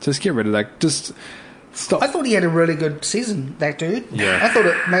 Just get rid of that. Just stop. I thought he had a really good season, that dude. Yeah. I thought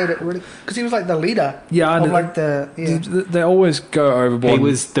it made it really... Because he was like the leader. Yeah, of like the... Yeah. They always go overboard. He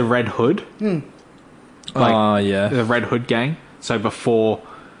was the Red Hood. Yeah. The Red Hood gang. So before...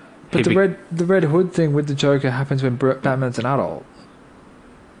 But the Red Hood thing with the Joker happens when Batman's an adult.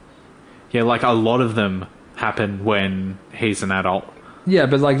 Yeah, like a lot of them happen when he's an adult. Yeah,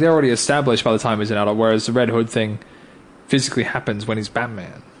 but like they're already established by the time he's an adult, whereas the Red Hood thing physically happens when he's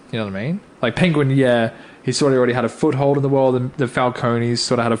Batman. You know what I mean? Like Penguin, yeah, he sort of already had a foothold in the world, and the Falcones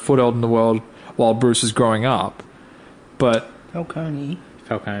sort of had a foothold in the world while Bruce was growing up. But Falcone.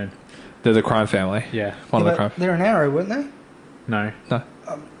 they're the crime family. Yeah. One of the crime. They're an Arrow, weren't they? No.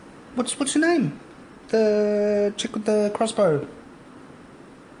 What's her name? The chick with the crossbow.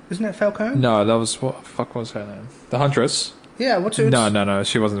 Isn't it Falcone? No, that was what was her name? The Huntress. Yeah, what's her... No,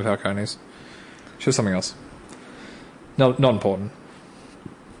 she wasn't Falcones. She was something else. No, not important.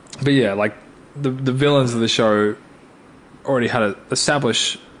 But yeah, like the villains of the show already had an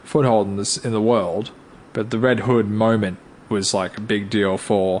established foothold in the world, but the Red Hood moment was like a big deal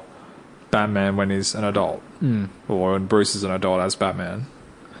for Batman when he's an adult, or when Bruce is an adult as Batman.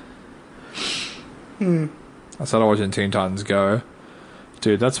 I started watching Teen Titans Go.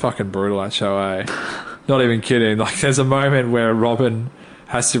 Dude, that's fucking brutal, that show, eh? Not even kidding. Like, there's a moment where Robin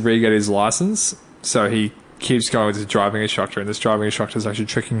has to re-get his license, so he keeps going with his driving instructor, and this driving instructor is actually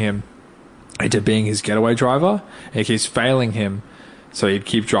tricking him into being his getaway driver, and he keeps failing him, so he'd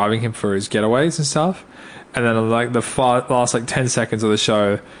keep driving him for his getaways and stuff. And then, like, the last, like, 10 seconds of the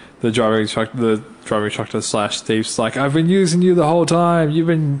show, the driving instructor / thief's like, I've been using you the whole time. You've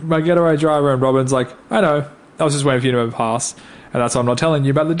been my getaway driver. And Robin's like, I know. I was just waiting for you to pass. And that's why I'm not telling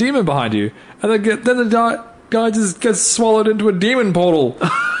you about the demon behind you. And then the guy just gets swallowed into a demon portal.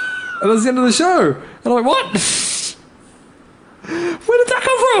 And that's the end of the show. And I'm like, what? Where did that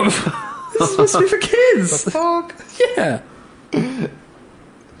come from? This is supposed to be for kids. The fuck? Yeah.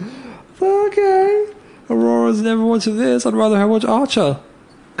 Okay. Aurora's never watching this. I'd rather her watch Archer.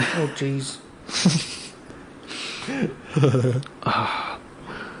 Oh, jeez.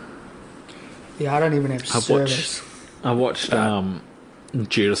 Yeah, I don't even have service. I watched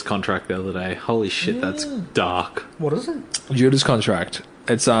Judas Contract the other day. Holy shit, that's dark. What is it? Judas Contract.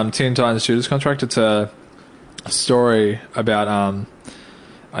 It's Teen Titans Judas Contract. It's a story about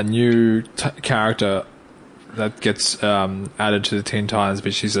a new character that gets added to the Teen Titans,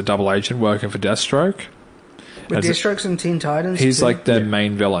 but she's a double agent working for Deathstroke. But Deathstroke's in Teen Titans. He's too? like the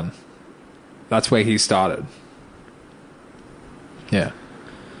main villain. That's where he started. Yeah.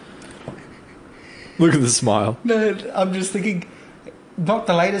 Look at the smile. No, I'm just thinking, not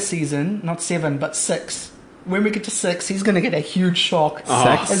the latest season, not 7, but 6. When we get to 6, he's going to get a huge shock.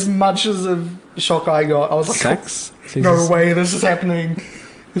 Sex? As much as a shock I got. I was like, Sex? No way, this is happening.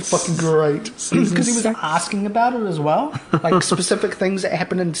 It's fucking great. Because he was asking about it as well. Like, specific things that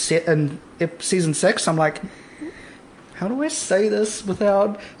happened in season 6. I'm like, how do I say this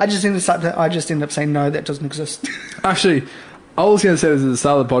without... I just ended up saying, no, that doesn't exist. Actually, I was going to say this at the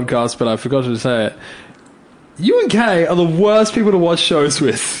start of the podcast, but I forgot to say it. You and Kay are the worst people to watch shows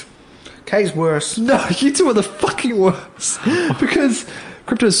with. Kay's worse. No, you two are the fucking worst. Because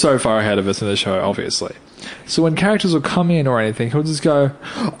Crypto's so far ahead of us in the show, obviously. So when characters will come in or anything, he'll just go,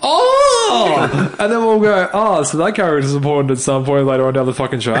 oh! And then we'll go, oh, so that character's important at some point later on down the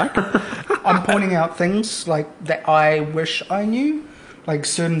fucking track. I'm pointing out things like that I wish I knew, like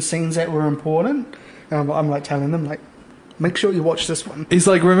certain scenes that were important. And I'm like telling them, like, Make sure you watch this one. He's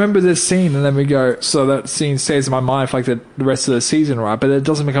like, remember this scene, and then we go, so that scene stays in my mind for like the rest of the season, right? But it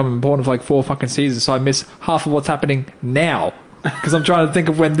doesn't become important for like 4 fucking seasons, so I miss half of what's happening now because I'm trying to think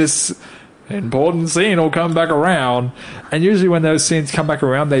of when this important scene will come back around. And usually when those scenes come back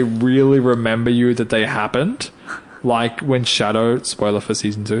around, they really remember you that they happened. Like when Shadow, spoiler for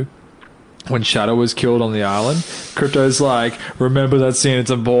season 2, when Shadow was killed on the island, Crypto's like, remember that scene,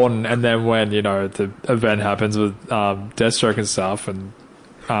 it's important. And then when, you know, the event happens with Deathstroke and stuff, and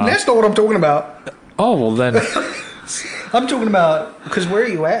That's not what I'm talking about. oh, well then I'm talking about, because where are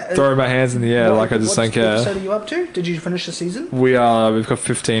you at? throw my hands in the air like I just don't What care. episode are you up to? Did you finish the season? We've got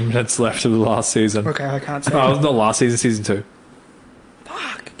 15 minutes left of the last season. Okay, I can't say. Oh, not last season, season 2.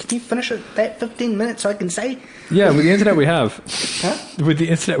 Fuck, can you finish it that 15 minutes so I can say? Yeah, with the internet we have. Huh? With the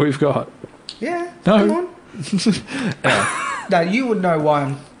internet we've got. Yeah, No. come on. No, you would know why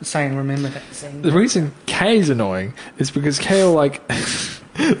I'm saying remember that scene. The reason Kay's annoying is because Kay will like...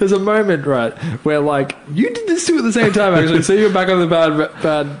 There's a moment, right, where like... You did this too at the same time, actually. So you're back on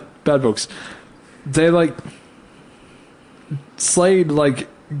the bad books. They like... Slade like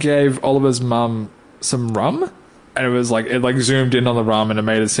gave Oliver's mum some rum. And it was like... It like zoomed in on the rum and it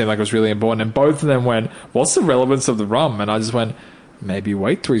made it seem like it was really important. And both of them went, what's the relevance of the rum? And I just went... Maybe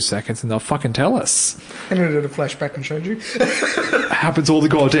wait 3 seconds and they'll fucking tell us. And I did a flashback and showed you. Happens all the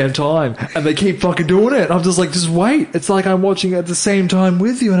goddamn time. And they keep fucking doing it. I'm just like, just wait. It's like I'm watching at the same time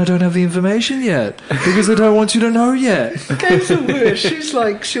with you and I don't have the information yet. Because I don't want you to know yet. Game's the worst. She's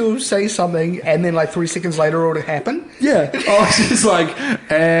like, she'll say something and then like 3 seconds later it'll happen. Yeah. Oh, she's like,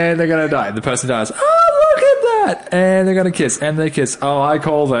 and they're going to die. The person dies. Oh, look at that. And they're going to kiss. And they kiss. Oh, I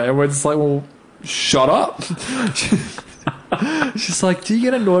called her. And we're just like, well, shut up. She's like, do you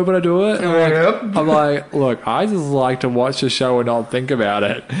get annoyed when I do it? I'm like, look, I just like to watch the show and not think about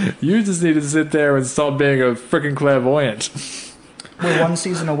it. You just need to sit there and stop being a freaking clairvoyant. We're 1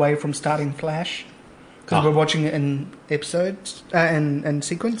 season away from starting Flash. Because we're watching it in episodes, in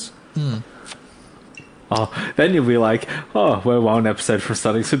sequence. Oh, then you'll be like, oh, we're 1 episode from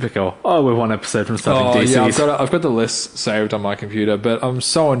starting Supergirl. Oh, we're 1 episode from starting DC. Yeah, I've got the list saved on my computer, but I'm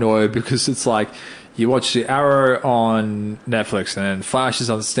so annoyed because it's like, you watch the Arrow on Netflix, and then Flash is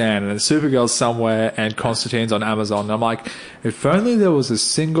on Stan, and then Supergirl's somewhere, and Constantine's on Amazon. And I'm like, if only there was a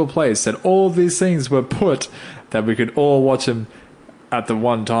single place that all these things were put, that we could all watch them at the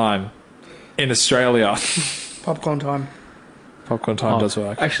one time in Australia. Popcorn time. Popcorn time does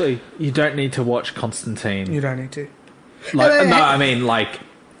work. Actually, you don't need to watch Constantine. You don't need to. Like, no, I mean, like,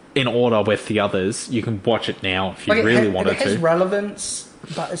 in order with the others. You can watch it now if you really wanted to. It has relevance,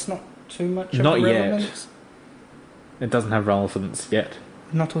 but it's not too much of Not a yet. relevance. It doesn't have relevance yet.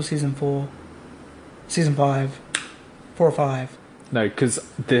 Not till season 4. Season 5. 4 or 5. No, because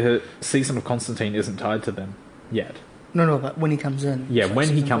the season of Constantine isn't tied to them yet. No, but when he comes in. Yeah, So when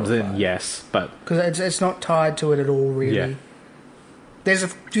he season comes 4 or in, 5. yes, but... Because it's not tied to it at all, really. Yeah. There's a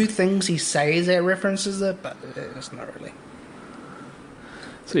few things he says that references it, but it's not really.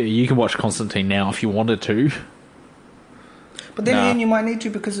 So yeah, you can watch Constantine now if you wanted to. But then again, you might need to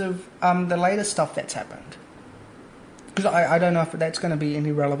because of the later stuff that's happened. Because I don't know if that's going to be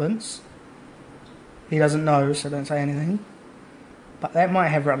any relevance. He doesn't know, so don't say anything. But that might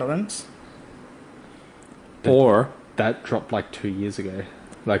have relevance. Or That dropped like 2 years ago.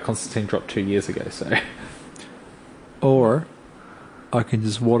 Like, Constantine dropped 2 years ago, so... Or I can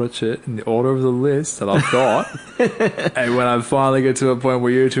just watch it in the order of the list that I've got. And when I finally get to a point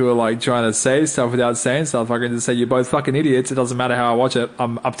where you two are like trying to say stuff without saying stuff, I can just say you're both fucking idiots. It doesn't matter how I watch it.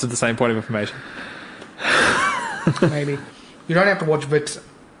 I'm up to the same point of information. Maybe. You don't have to watch Vixen.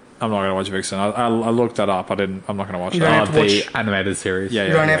 I'm not going to watch Vixen. I looked that up. I'm not going to watch You that. don't have to the watch- animated series. Yeah,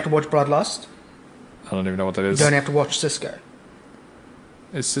 You don't have to watch Bloodlust. I don't even know what that is. You don't have to watch Cisco.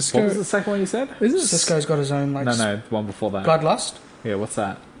 Is Cisco? What was the second one you said? Is it Cisco's got his own, like... No, the one before that. Bloodlust. Yeah, what's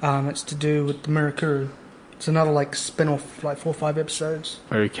that? It's to do with the mercury. It's another, like, spin-off, like 4 or 5 episodes.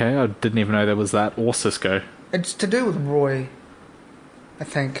 Okay, I didn't even know there was that, or Cisco. It's to do with Roy, I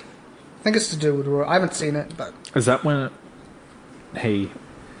think. I think it's to do with Roy. I haven't seen it, but... Is that when he...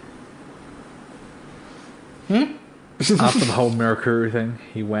 After the whole Mercury thing,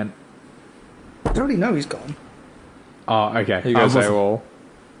 he went... I already know he's gone. Oh, okay. He goes I wasn't- AWOL.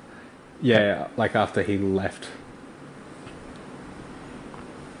 Yeah, like after he left.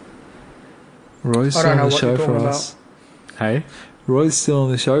 Roy's I still don't on know the what show you're for talking us. Hey? Roy's still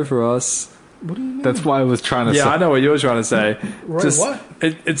on the show for us. What do you mean? That's why I was trying to Yeah, say... I know what you're trying to say. Roy, what?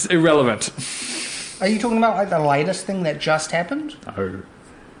 It's irrelevant. Are you talking about, like, the latest thing that just happened? Oh.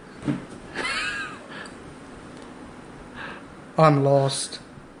 I'm lost.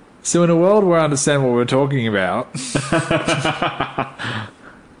 So in a world where I understand what we're talking about, Can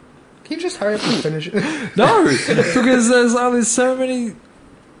you just hurry up and finish it? no, because there's only so many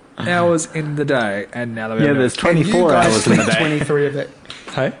hours in the day, and now that we Yeah, have there's And you 24 guys hours in sleep the day. 23 of it.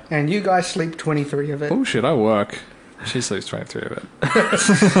 hey, And you guys sleep 23 of it. bullshit. I work. She sleeps 23 of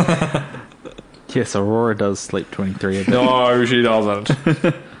it. Yes, Aurora does sleep 23 of it. No, she doesn't.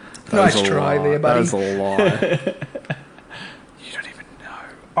 Nice That's a try lie. there, buddy. That's a lie. You don't even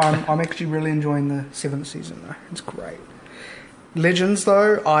know. I'm actually really enjoying the 7th season, though. It's great. Legends,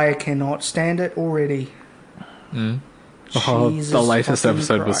 though, I cannot stand it already. Oh, Jesus the latest fucking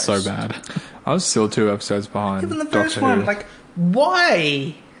episode was so Christ. bad. I'm still 2 episodes behind. Even the Doctor first one, Who. like,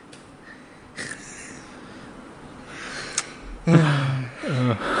 why?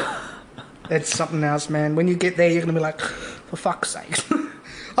 It's something else, man. When you get there, you're going to be like, for fuck's sake.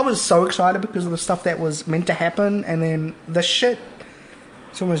 I was so excited because of the stuff that was meant to happen, and then the shit,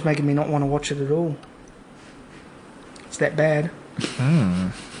 it's almost making me not want to watch it at all. It's that bad.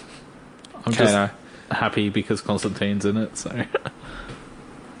 I'm Okay, just no. happy because Constantine's in it, so...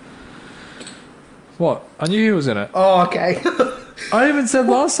 What? I knew he was in it. Oh, okay. I even said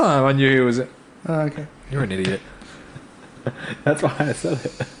last time I knew he was in it. Oh, okay. You're an idiot. That's why I said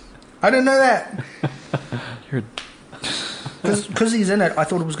it. I didn't know that. You're Because he's in it, I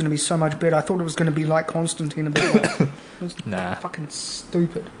thought it was going to be so much better. I thought it was going to be like Constantine a bit. It was Nah. fucking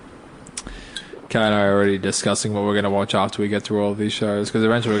stupid. Kay and I are already discussing what we're going to watch after we get through all of these shows, because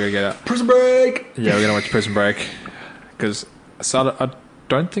eventually we're going to get out. Prison Break! Yeah, we're going to watch Prison Break. Because I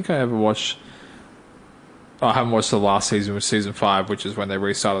don't think I ever watched... I haven't watched the last season, which is season 5, which is when they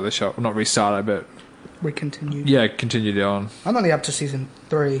restarted the show. Well, not restarted, but We continued. yeah, continued it on. I'm only up to season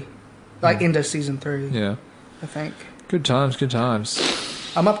 3. Like, end of season 3, Yeah. I think. Good times, good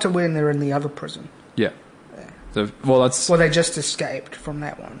times. I'm up to when they're in the other prison. Yeah. Well, that's... Well, they just escaped from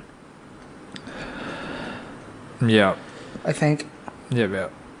that one, Yeah. I think. Yeah.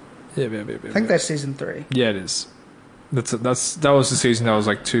 I think that's season 3. Yeah, it is. That was the season that was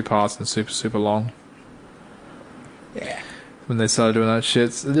like 2 parts and super long. Yeah. When they started doing that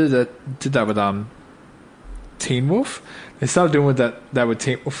shit, they did that with Teen Wolf. They started doing that with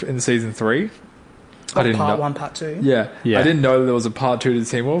Teen Wolf in season 3. I didn't part know. 1, part 2. Yeah. Yeah. I didn't know that there was a part 2 to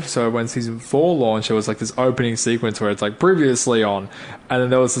Teen Wolf. So when season 4 launched, it was like this opening sequence where it's like previously on, and then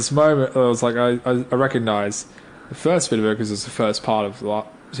there was this moment where I was like, I recognized the first bit of it because it's the first part of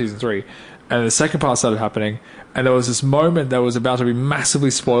season 3, and the second part started happening, and there was this moment that was about to be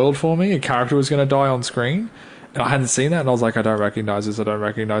massively spoiled for me. A character was going to die on screen, and I hadn't seen that, and I was like, I don't recognize this.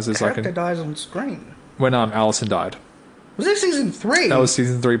 Character dies on screen. When Allison died. Was that season 3? That was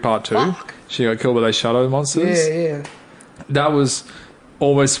season 3, part 2. Fuck. She got killed by those shadow monsters. Yeah. That was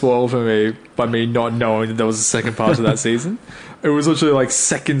almost spoiled for me by me not knowing that there was a second part to that season. It was literally like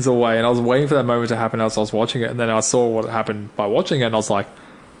seconds away, and I was waiting for that moment to happen as I was watching it, and then I saw what happened by watching it, and I was like,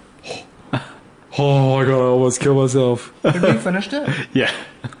 oh my god, I almost killed myself. Have you finished it? Yeah.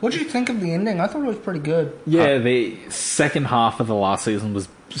 What did you think of the ending? I thought it was pretty good. Yeah, the second half of the last season was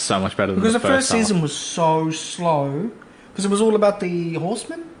so much better than Because the the first half. season was so slow. Because it was all about the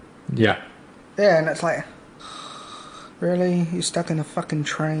horsemen. Yeah. Yeah, and it's like, really? You're stuck in a fucking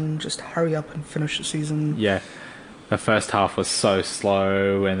train? Just hurry up and finish the season. Yeah. The first half was so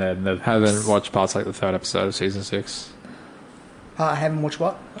slow, and then the... Haven't watched past like the 3rd episode of season 6. I haven't watched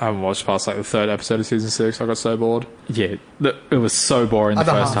what? I haven't watched past like the 3rd episode of season 6. I got so bored. Yeah, it was so boring the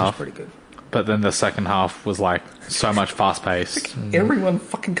Other first half was half. pretty good. But then the second half was like so much fast paced. Everyone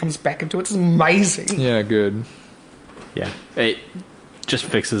fucking comes back into it. It's amazing. Yeah, good. Yeah. It just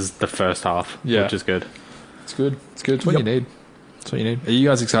fixes the first half, Yeah. which is good. It's good. It's good. It's what you need. It's what you need. Are you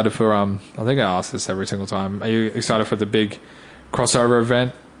guys excited for I think I ask this every single time. Are you excited for the big crossover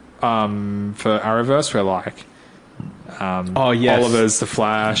event for Arrowverse where like Oh, yes. Oliver's the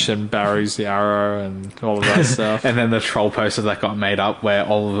Flash and Barry's the Arrow and all of that stuff. And then the troll poster that got made up where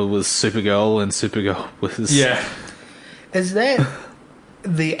Oliver was Supergirl and Supergirl was... Yeah. Is that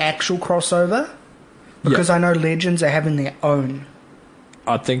the actual crossover? Because I know Legends are having their own.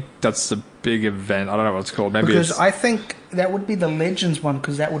 I think that's the big event. I don't know what it's called. Maybe Because I think that would be the Legends one,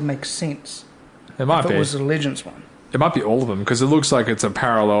 because that would make sense. it might If be. it was the Legends one. It might be all of them because it looks like it's a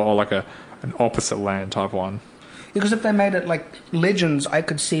parallel or like an opposite land type one. Because if they made it like Legends, I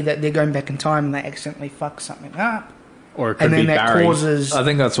could see that they're going back in time and they accidentally fuck something up. Or it could And then be that Barry. causes... I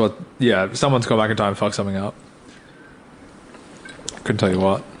think that's what. Yeah, someone's gone back in time and fucked something up. Couldn't tell you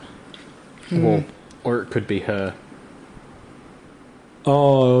what. Well, or it could be her.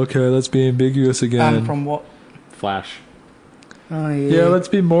 Oh, okay. Let's be ambiguous again. from what? Flash. Oh, Yeah, let's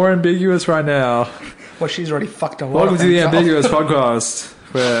be more ambiguous right now. Well, she's already fucked a lot Welcome of to the things up. Ambiguous Podcast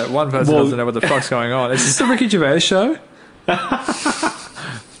where one person doesn't know what the fuck's going on. Is this the Ricky Gervais show?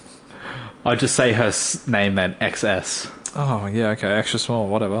 I'll just say her name then, XS. Oh, yeah, okay, extra small,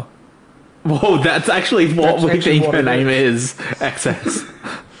 whatever. Whoa, that's actually what That's we actually think what her it name is. XS.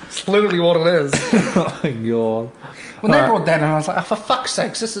 It's literally what it is. Oh, my God. When they brought that in, I was like, oh, for fuck's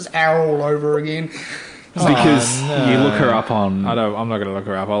sakes, this is Arrow all over again. Because no. you look her up on... I'm not going to look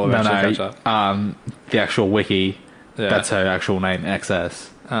her up. I'll No, eventually catch up. the actual wiki, Yeah. that's her actual name, XS.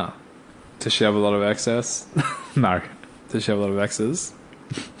 Oh. Does she have a lot of excess? No. Does she have a lot of X's?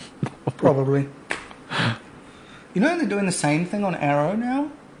 Probably. You know they're doing the same thing on Arrow now?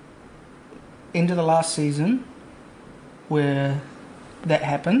 Into the last season, where that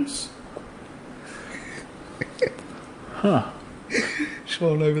happens. Huh.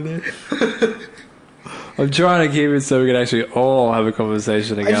 Sean over there. I'm trying to keep it so we can actually all have a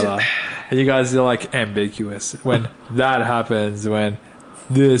conversation together. And you guys are like ambiguous. When that happens, when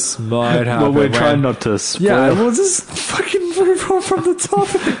this might happen. Well, we're when... trying not to spoil. Yeah, we'll just fucking move on from the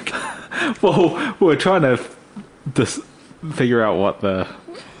topic. Well, we're trying to just figure out what the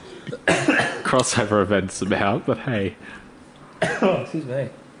crossover event's about, but hey. Oh, excuse me.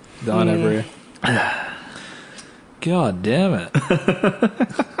 Dying over here. God damn it.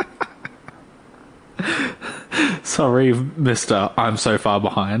 Sorry, Mr. I'm so far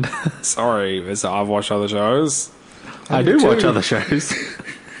behind. Sorry, Mister. I've watched other shows. I do watch other shows.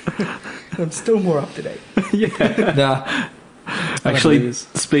 I'm still more up to date. Yeah. Nah. Actually,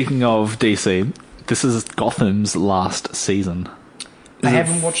 speaking of DC, this is Gotham's last season. I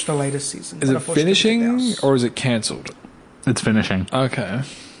haven't watched the latest season. Is but it I've watched finishing everything else. or is it cancelled? It's finishing. Okay.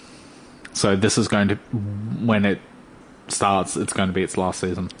 So this is going to, when it starts, it's going to be its last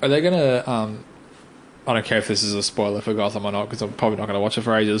season. Are they going to, I don't care if this is a spoiler for Gotham or not, because I'm probably not going to watch it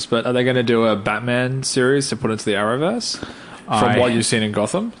for ages, but are they going to do a Batman series to put into the Arrowverse? From what you've seen in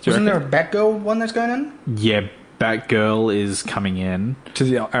Gotham? Do you Isn't reckon? there a Batgirl one that's going in? Yeah, Batgirl is coming in To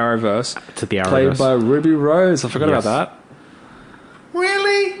the Arrowverse. to the Played Arrowverse. by Ruby Rose. I forgot Yes. about that.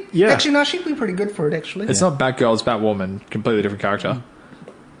 Really? Yeah. Actually, no, she'd be pretty good for it, actually. It's not Batgirl, it's Batwoman. Completely different character.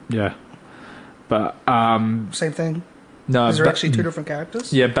 Yeah. But, Same thing. No, Is there actually two different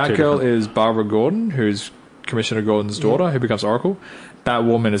characters? Yeah, different. Batgirl is Barbara Gordon, who's Commissioner Gordon's daughter, who becomes Oracle.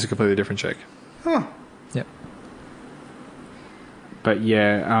 Batwoman is a completely different chick. Huh. Yep. but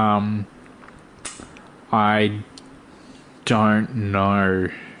yeah, I don't know,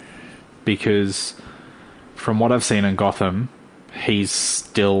 because from what I've seen in Gotham, he's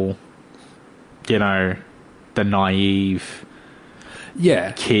still, the naive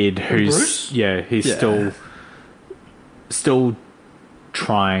Yeah. kid who's Bruce? he's Yeah. still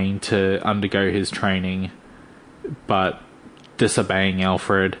trying to undergo his training, but disobeying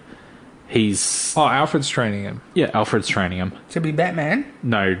Alfred. He's Oh, Alfred's training him. Alfred's training him. To be Batman?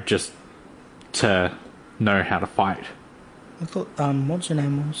 No, just to know how to fight. I thought, what's your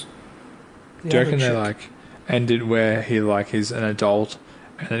name was? The Do you other reckon they chick. end it where he's an adult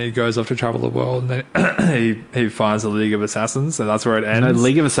and then he goes off to travel the world and then he finds the League of Assassins and that's where it ends? No,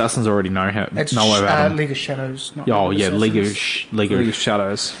 League of Assassins already know It's about him. League of Shadows. Not Oh League yeah, of League of Assassins. League League of of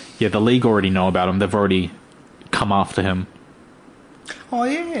Shadows. yeah. The League already know about him. They've already come after him. Oh,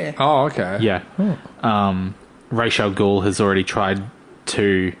 yeah. Oh, okay. Yeah. Ra's al Ghul has already tried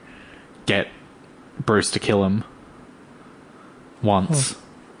to get Bruce to kill him once.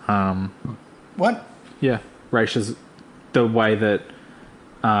 What? Yeah, Ra's is the way that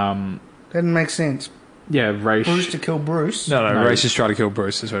Didn't make sense. Ra's Bruce to kill Bruce? No, No. Race just trying to kill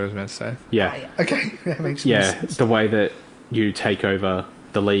Bruce is what I was meant to say. yeah. Okay, that makes Yeah, sense. the way that you take over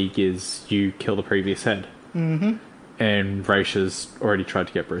the League is you kill the previous head. Mm-hmm. And Ra's has already tried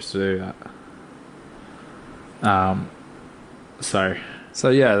to get Bruce to do that. So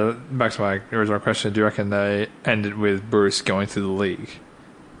yeah, back to my original question, do you reckon they end it with Bruce going through the League?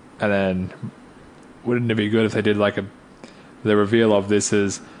 And then wouldn't it be good if they did like the reveal of this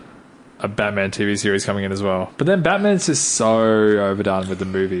is a Batman TV series coming in as well? But then Batman's just so overdone with the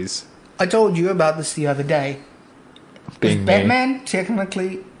movies. I told you about this the other day. Being Is me. Batman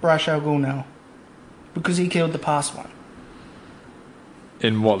technically Ra's al Ghul now? Because he killed the past one.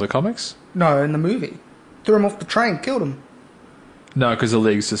 In what, the comics? No, in the movie. Threw him off the train, killed him. No, because the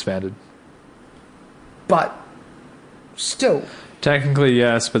League's disbanded. But still, Technically,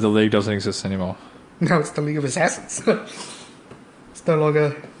 yes, but the League doesn't exist anymore. no, it's the League of Assassins. It's no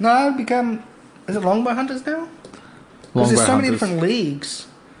longer. No, it become. Is it Longbow Hunters now? Because there's so many different leagues.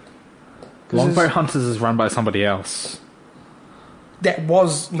 'Cause Longbow there's- Hunters is run by somebody else. That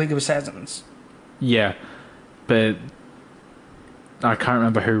was League of Assassins. Yeah, but I can't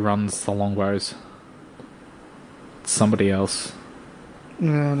remember who runs the Longbows. It's somebody else.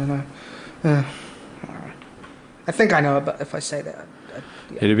 No. I think I know it, but if I say that,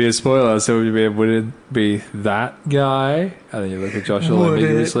 yeah. It'd be a spoiler, so would it be that guy? And then you look at Josh all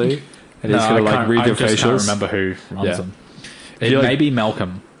ambiguously, and he's gonna like read your I just can't facials. remember who runs Yeah. them. It may be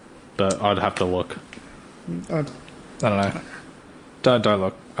Malcolm, but I'd have to look. I don't know. Don't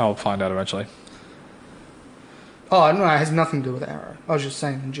look. I'll find out eventually. Oh, no, it has nothing to do with Arrow. I was just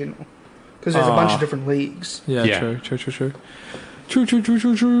saying in general. Because there's a bunch of different leagues. Yeah, Yeah. True.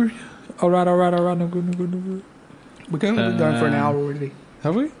 Alright. No good. We're going for an hour already.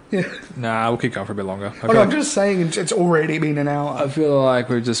 Have we? Yeah. Nah, we'll keep going for a bit longer. Oh, no, I'm just saying it's already been an I hour. feel like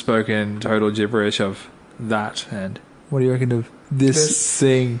we've just spoken total gibberish of that, and what do you reckon of this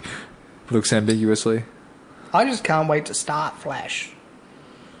thing? Looks ambiguously. I just can't wait to start Flash.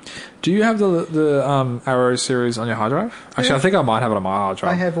 Do you have the Arrow series on your hard drive? Actually, Yeah. I think I might have it on my hard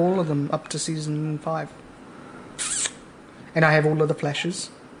drive. I have all of them up to season 5. And I have all of the Flashes.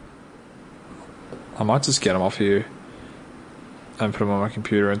 I might just get them off you and put them on my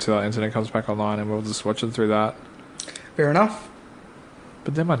computer until our internet comes back online, and we'll just watch them through that. Fair enough.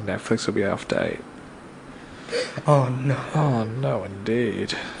 But then my Netflix will be out of date. Oh, no. Oh no,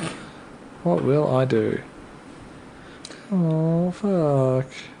 indeed. What will I do? Oh fuck.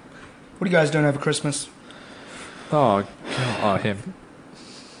 What are you guys doing over Christmas? Oh, him.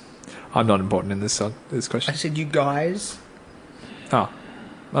 I'm not important in this I question. said you guys. Oh,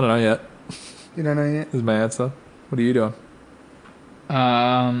 I don't know yet. You don't know yet? This is my answer. What are you doing?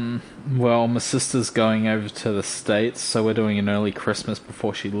 Well, my sister's going over to the States, so we're doing an early Christmas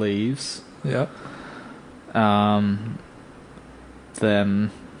before she leaves. Yeah.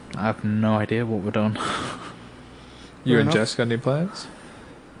 Then I have no idea what we're doing. You and enough. Jess got any plans?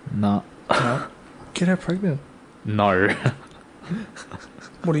 No. No. Get her pregnant. No.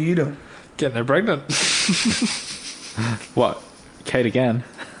 What are you doing? Getting her pregnant. What? Kate again?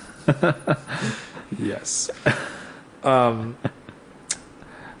 Yes.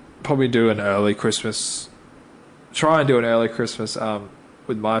 Probably do an early Christmas. Try and do an early Christmas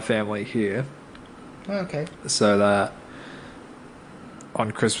with my family here, Okay. so that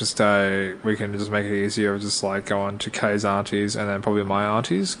on Christmas Day we can just make it easier of just like going to Kay's aunties and then probably my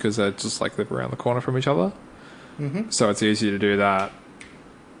aunties, because they just like live around the corner from each other. Mm-hmm. So it's easier to do that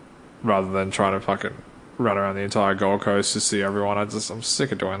rather than trying to fucking run around the entire Gold Coast to see everyone. I'm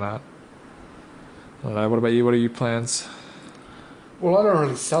sick of doing that. I don't know. What about you? What are your plans? Well, I don't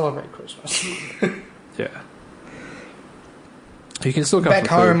really celebrate Christmas. Yeah. You can still come Back for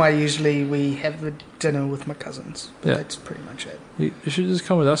food. home, we have the dinner with my cousins. But Yeah. that's pretty much it. You should just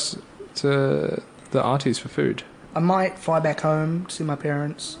come with us to the aunties for food. I might fly back home, see my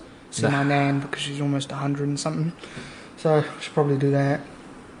parents, see Nah. my nan because she's almost 100 and something. So I should probably do that.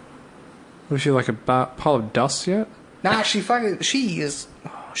 Was she like a pile of dust yet? Nah, she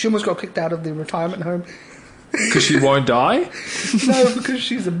almost got kicked out of the retirement home. Because she won't die? No, because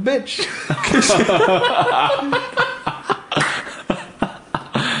she's a bitch.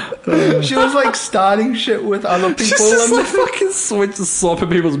 She was like starting shit with other people. She's just and like fucking swapping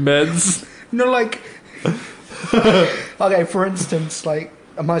people's meds. like, okay, for instance, like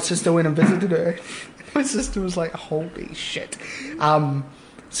my sister went and visited her. My sister was like, "Holy shit!"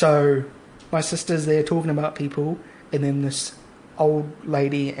 So my sister's there talking about people, and then this old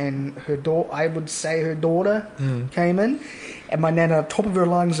lady and her daughter, I would say her daughter, came in, and my nan at the top of her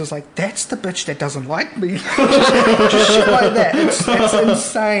lungs was like, "That's the bitch that doesn't like me." just shit like that. It's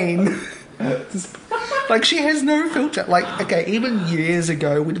insane. Like, she has no filter. Like, okay, even years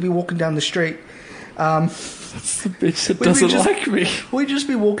ago, we'd be walking down the street. That's the bitch that When we doesn't just- like me. We'd just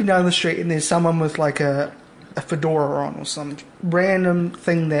be walking down the street and there's someone with like a fedora on or some random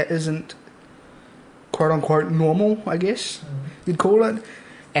thing that isn't quote unquote normal, I guess you'd call it,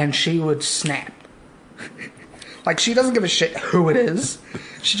 and she would snap. Like, she doesn't give a shit who it is.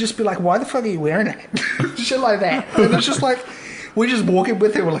 She'd just be like, "Why the fuck are you wearing that?" Shit like that. And it's just like, we're just walking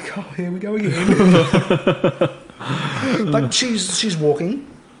with her, we're like, "Oh, here we go again." Like, she's walking.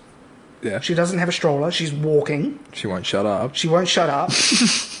 Yeah. She doesn't have a stroller. She's walking. She won't shut up. She won't shut up.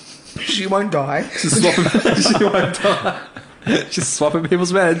 She won't die. She's she won't die. She's swapping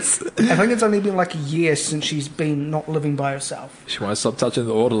people's meds. I think it's only been like a year since she's been not living by herself. She won't stop touching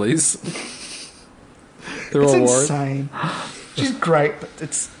the orderlies. They're It's all worried. insane. She's great, but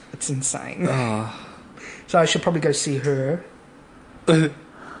it's insane. Ah. So I should probably go see her. And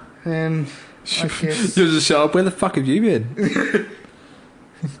I guess You'll just show up. Where the fuck have you been?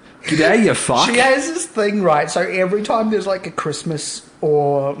 G'day, you fuck. she has this thing, right? So every time there's like a Christmas,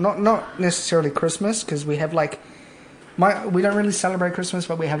 or not necessarily Christmas, because we have like we don't really celebrate Christmas,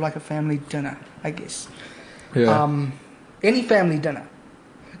 but we have like a family dinner, I guess. Yeah. Any family dinner.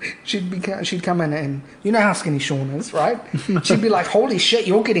 she'd come in and you know how skinny Sean is, right? She'd be like, "Holy shit,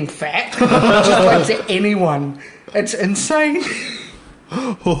 you're getting fat!" Just like to anyone, it's insane.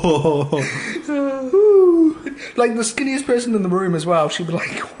 Like the skinniest person in the room as well. She'd be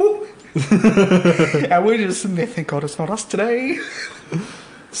like, and we're just sitting there, thank God it's not us today.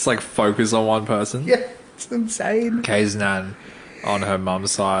 It's like focus on one person. Yeah, it's insane. Kay's nan on her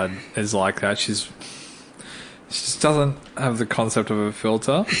mum's side is like that. She just doesn't have the concept of a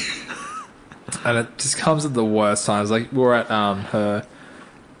filter. And it just comes at the worst times. Like, we're at her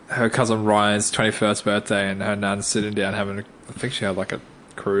cousin Ryan's 21st birthday, and her nan's sitting down having I think she had like a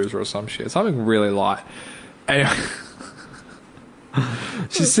cruise or some shit. Something really light. Anyway,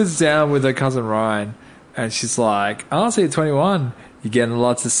 she sits down with her cousin Ryan, and she's like, "Auntie, 21, you're getting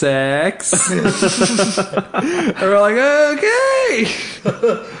lots of sex." And we're like, "Okay."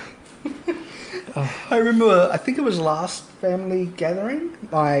 I remember, I think it was last family gathering,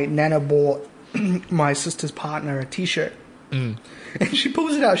 my nana bought my sister's partner a t-shirt. And she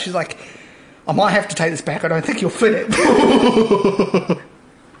pulls it out, she's like, "I might have to take this back, I don't think you'll fit it."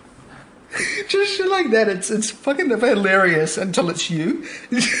 Just shit like that, it's fucking hilarious until it's you.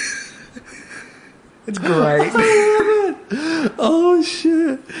 It's great. Oh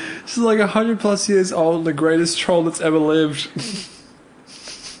shit. She's like 100+ years old, the greatest troll that's ever lived.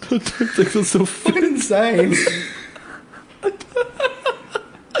 I don't think that's so Fucking insane.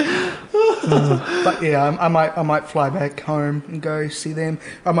 But yeah, I might fly back home and go see them.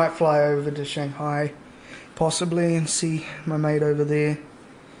 I might fly over to Shanghai, possibly, and see my mate over there.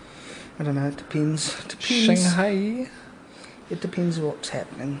 I don't know. It depends. Shanghai. It depends what's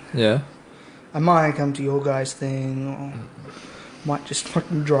happening. Yeah. I might come to your guys' thing, or might just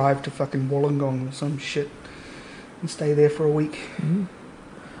fucking drive to fucking Wollongong or some shit and stay there for a week.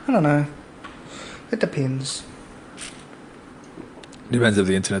 I don't know. It depends. Depends if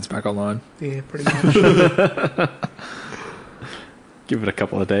the internet's back online. Yeah, pretty much. Give it a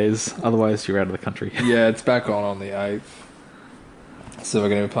couple of days, otherwise you're out of the country. Yeah, it's back on the 8th. So we're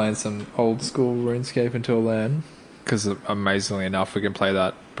going to be playing some old school RuneScape until then. Because amazingly enough, we can play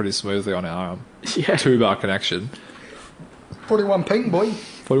that pretty smoothly on our 2-bar connection. 41 ping, boy.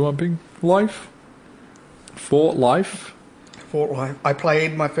 41 ping. Life. Fort Life. Fortnite. I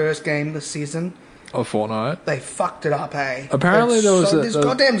played my first game this season. Of Fortnite. They fucked it up, hey. Apparently there's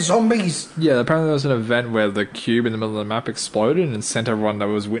goddamn zombies. Yeah, apparently there was an event where the cube in the middle of the map exploded and sent everyone that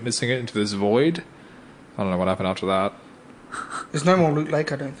was witnessing it into this void. I don't know what happened after that. There's no more Loot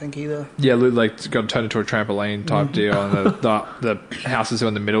Lake, I don't think, either. Yeah, Loot Lake got turned into a trampoline type deal, and the houses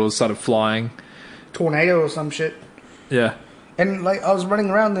in the middle started flying. Tornado or some shit. Yeah. And like I was running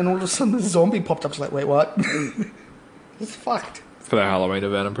around, and all of a sudden the zombie popped up. I was like, wait, what? It's fucked. For the Halloween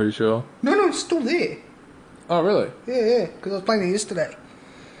event, I'm pretty sure. No, it's still there. Oh, really? Yeah, because I was playing it yesterday.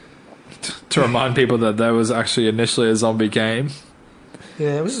 To remind people that there was actually initially a zombie game.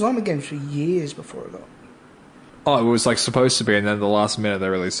 Yeah, it was a zombie game for years before it got. Oh, it was like supposed to be, and then the last minute they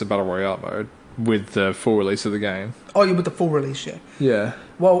released a Battle Royale mode with the full release of the game. Oh, you with the full release, yeah. Yeah.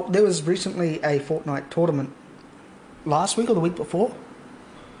 Well, there was recently a Fortnite tournament last week or the week before.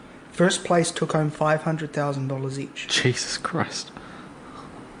 First place took home $500,000 each. Jesus Christ.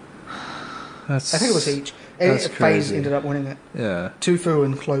 I think it was each. FaZe crazy. ended up winning it. Yeah. Tufu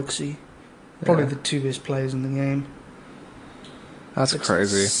and Cloaksy. Probably the two best players in the game. It's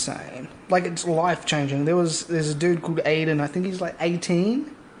crazy. Insane. Like, it's life-changing. There's a dude called Aiden, I think he's like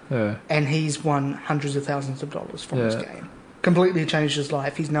 18. Yeah. And he's won hundreds of thousands of dollars from this game. Completely changed his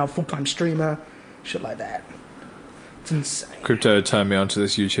life. He's now a full-time streamer. Shit like that. It's insane. Crypto turned me onto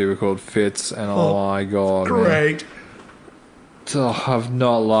this YouTuber called Fitz, and oh my god. Great. Man. Oh, I've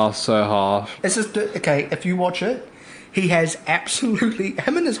not laughed so hard. It's just, okay, if you watch it, he has absolutely,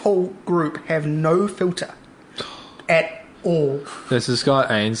 him and his whole group have no filter at all. There's this guy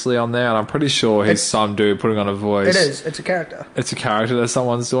Ainsley on there, and I'm pretty sure he's some dude putting on a voice. It is. It's a character. It's a character that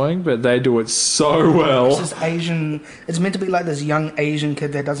someone's doing, but they do it so well. It's this Asian, it's meant to be like this young Asian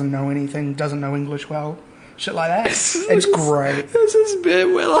kid that doesn't know anything, doesn't know English well. Shit like that. It's great. There's this bit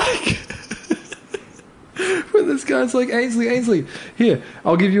where like where this guy's like, Ainsley, here,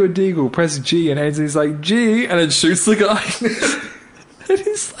 I'll give you a deagle, press G, and Ainsley's like, G, and it shoots the guy. And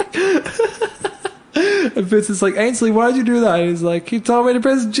he's like and Fitz is like, Ainsley, why'd you do that? And he's like, he told me to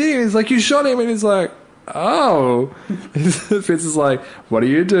press G, and he's like, you shot him, and he's like, oh. Fitz is like, what do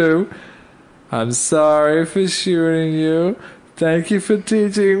you do? I'm sorry for shooting you. Thank you for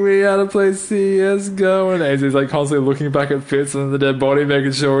teaching me how to play CSGO. And Ainsley's like constantly looking back at Fitz and the dead body,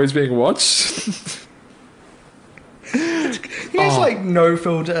 making sure he's being watched. He has like no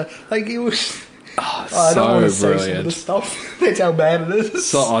filter. Like it was. Oh, I don't want to say some of brilliant. the stuff. That's how bad it is.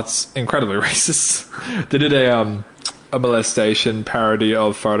 So it's incredibly racist. They did a molestation parody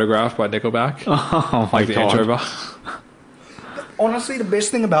of Photograph by Nickelback. Oh my Like the intro bar. Honestly, the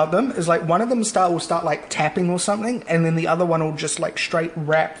best thing about them is like one of them will start like tapping or something, and then the other one will just like straight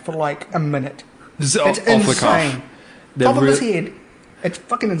rap for like a minute. Just It's off the cuff. insane. They're Top of his re- head. It's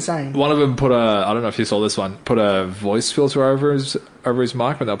fucking insane. One of them put I don't know if you saw this one, put a voice filter over his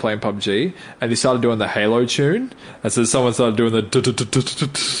mic when they were playing PUBG, and he started doing the Halo tune, and so someone started doing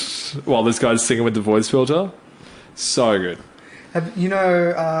the while this guy's singing with the voice filter. So good. Have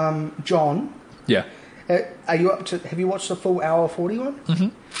John? Yeah. Are you up to? Have you watched the full hour 41? Mm-hmm.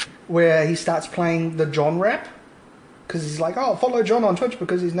 Where he starts playing the John rap because he's like, "Oh, follow John on Twitch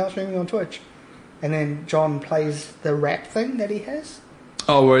because he's now streaming on Twitch," and then John plays the rap thing that he has.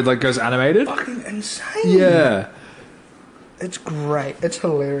 Oh, where it like goes animated? Fucking insane. Yeah. It's great. It's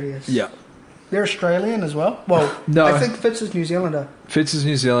hilarious. Yeah. They're Australian as well. Well, No. I think Fitz is New Zealander. Fitz is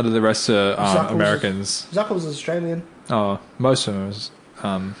New Zealander, the rest are Zuckles Americans. Zuckles is Australian. Oh, most of them is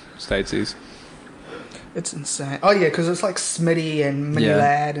Statesies. It's insane. Oh yeah, because it's like Smitty and Mini Yeah.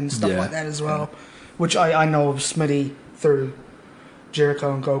 Lad and stuff Yeah. like that as well. Which I know of Smitty through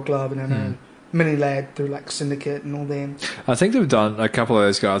Jericho and Gold Club, and I know Mini Lad through like Syndicate and all them. I think they've done, a couple of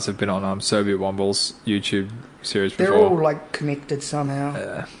those guys have been on Soviet Womble's YouTube series They're before. all like connected somehow.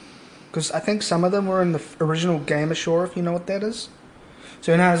 Yeah. Because I think some of them were in the original Gamer Shore, if you know what that is.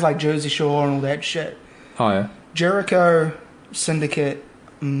 So it has like Jersey Shore and all that shit. Oh, yeah. Jericho, Syndicate,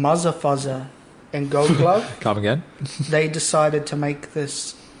 Muzza Fuzza, and Gold Glove, Come again? they decided to make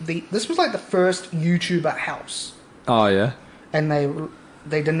this. This was like the first YouTuber house. Oh, yeah. And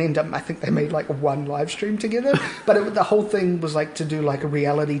they didn't end up. I think they made like one live stream together, but the whole thing was like to do like a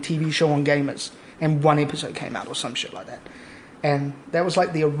reality TV show on gamers, and one episode came out or some shit like that, and that was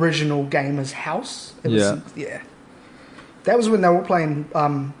like the original gamers house. It was, yeah. That was when they were playing.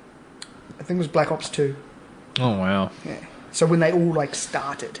 I think it was Black Ops 2. Oh, wow. Yeah. So when they all like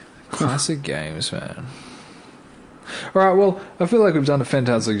started. Classic games, man. All right, well, I feel like we've done a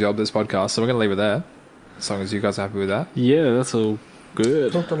fantastic job this podcast, so we're going to leave it there. As long as you guys are happy with that. Yeah, that's all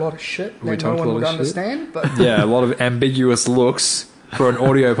good. Talked a lot of shit We that no talked a one lot would of shit. understand, but Yeah, a lot of ambiguous looks for an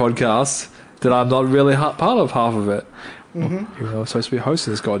audio podcast that I'm not really part of half of it. Even though I'm supposed to be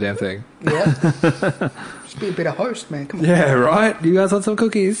hosting this goddamn thing. yeah, just be a better host, man. Come on. Yeah, right? You guys want some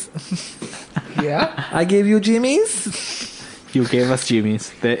cookies? Yeah. I gave you Jimmy's. You gave us Jimmy's.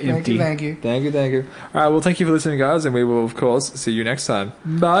 They're empty. Thank you. Thank you. All right, well, thank you for listening, guys, and we will, of course, see you next time.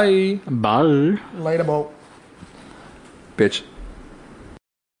 Bye. Bye. Later, Bolt. Bitch.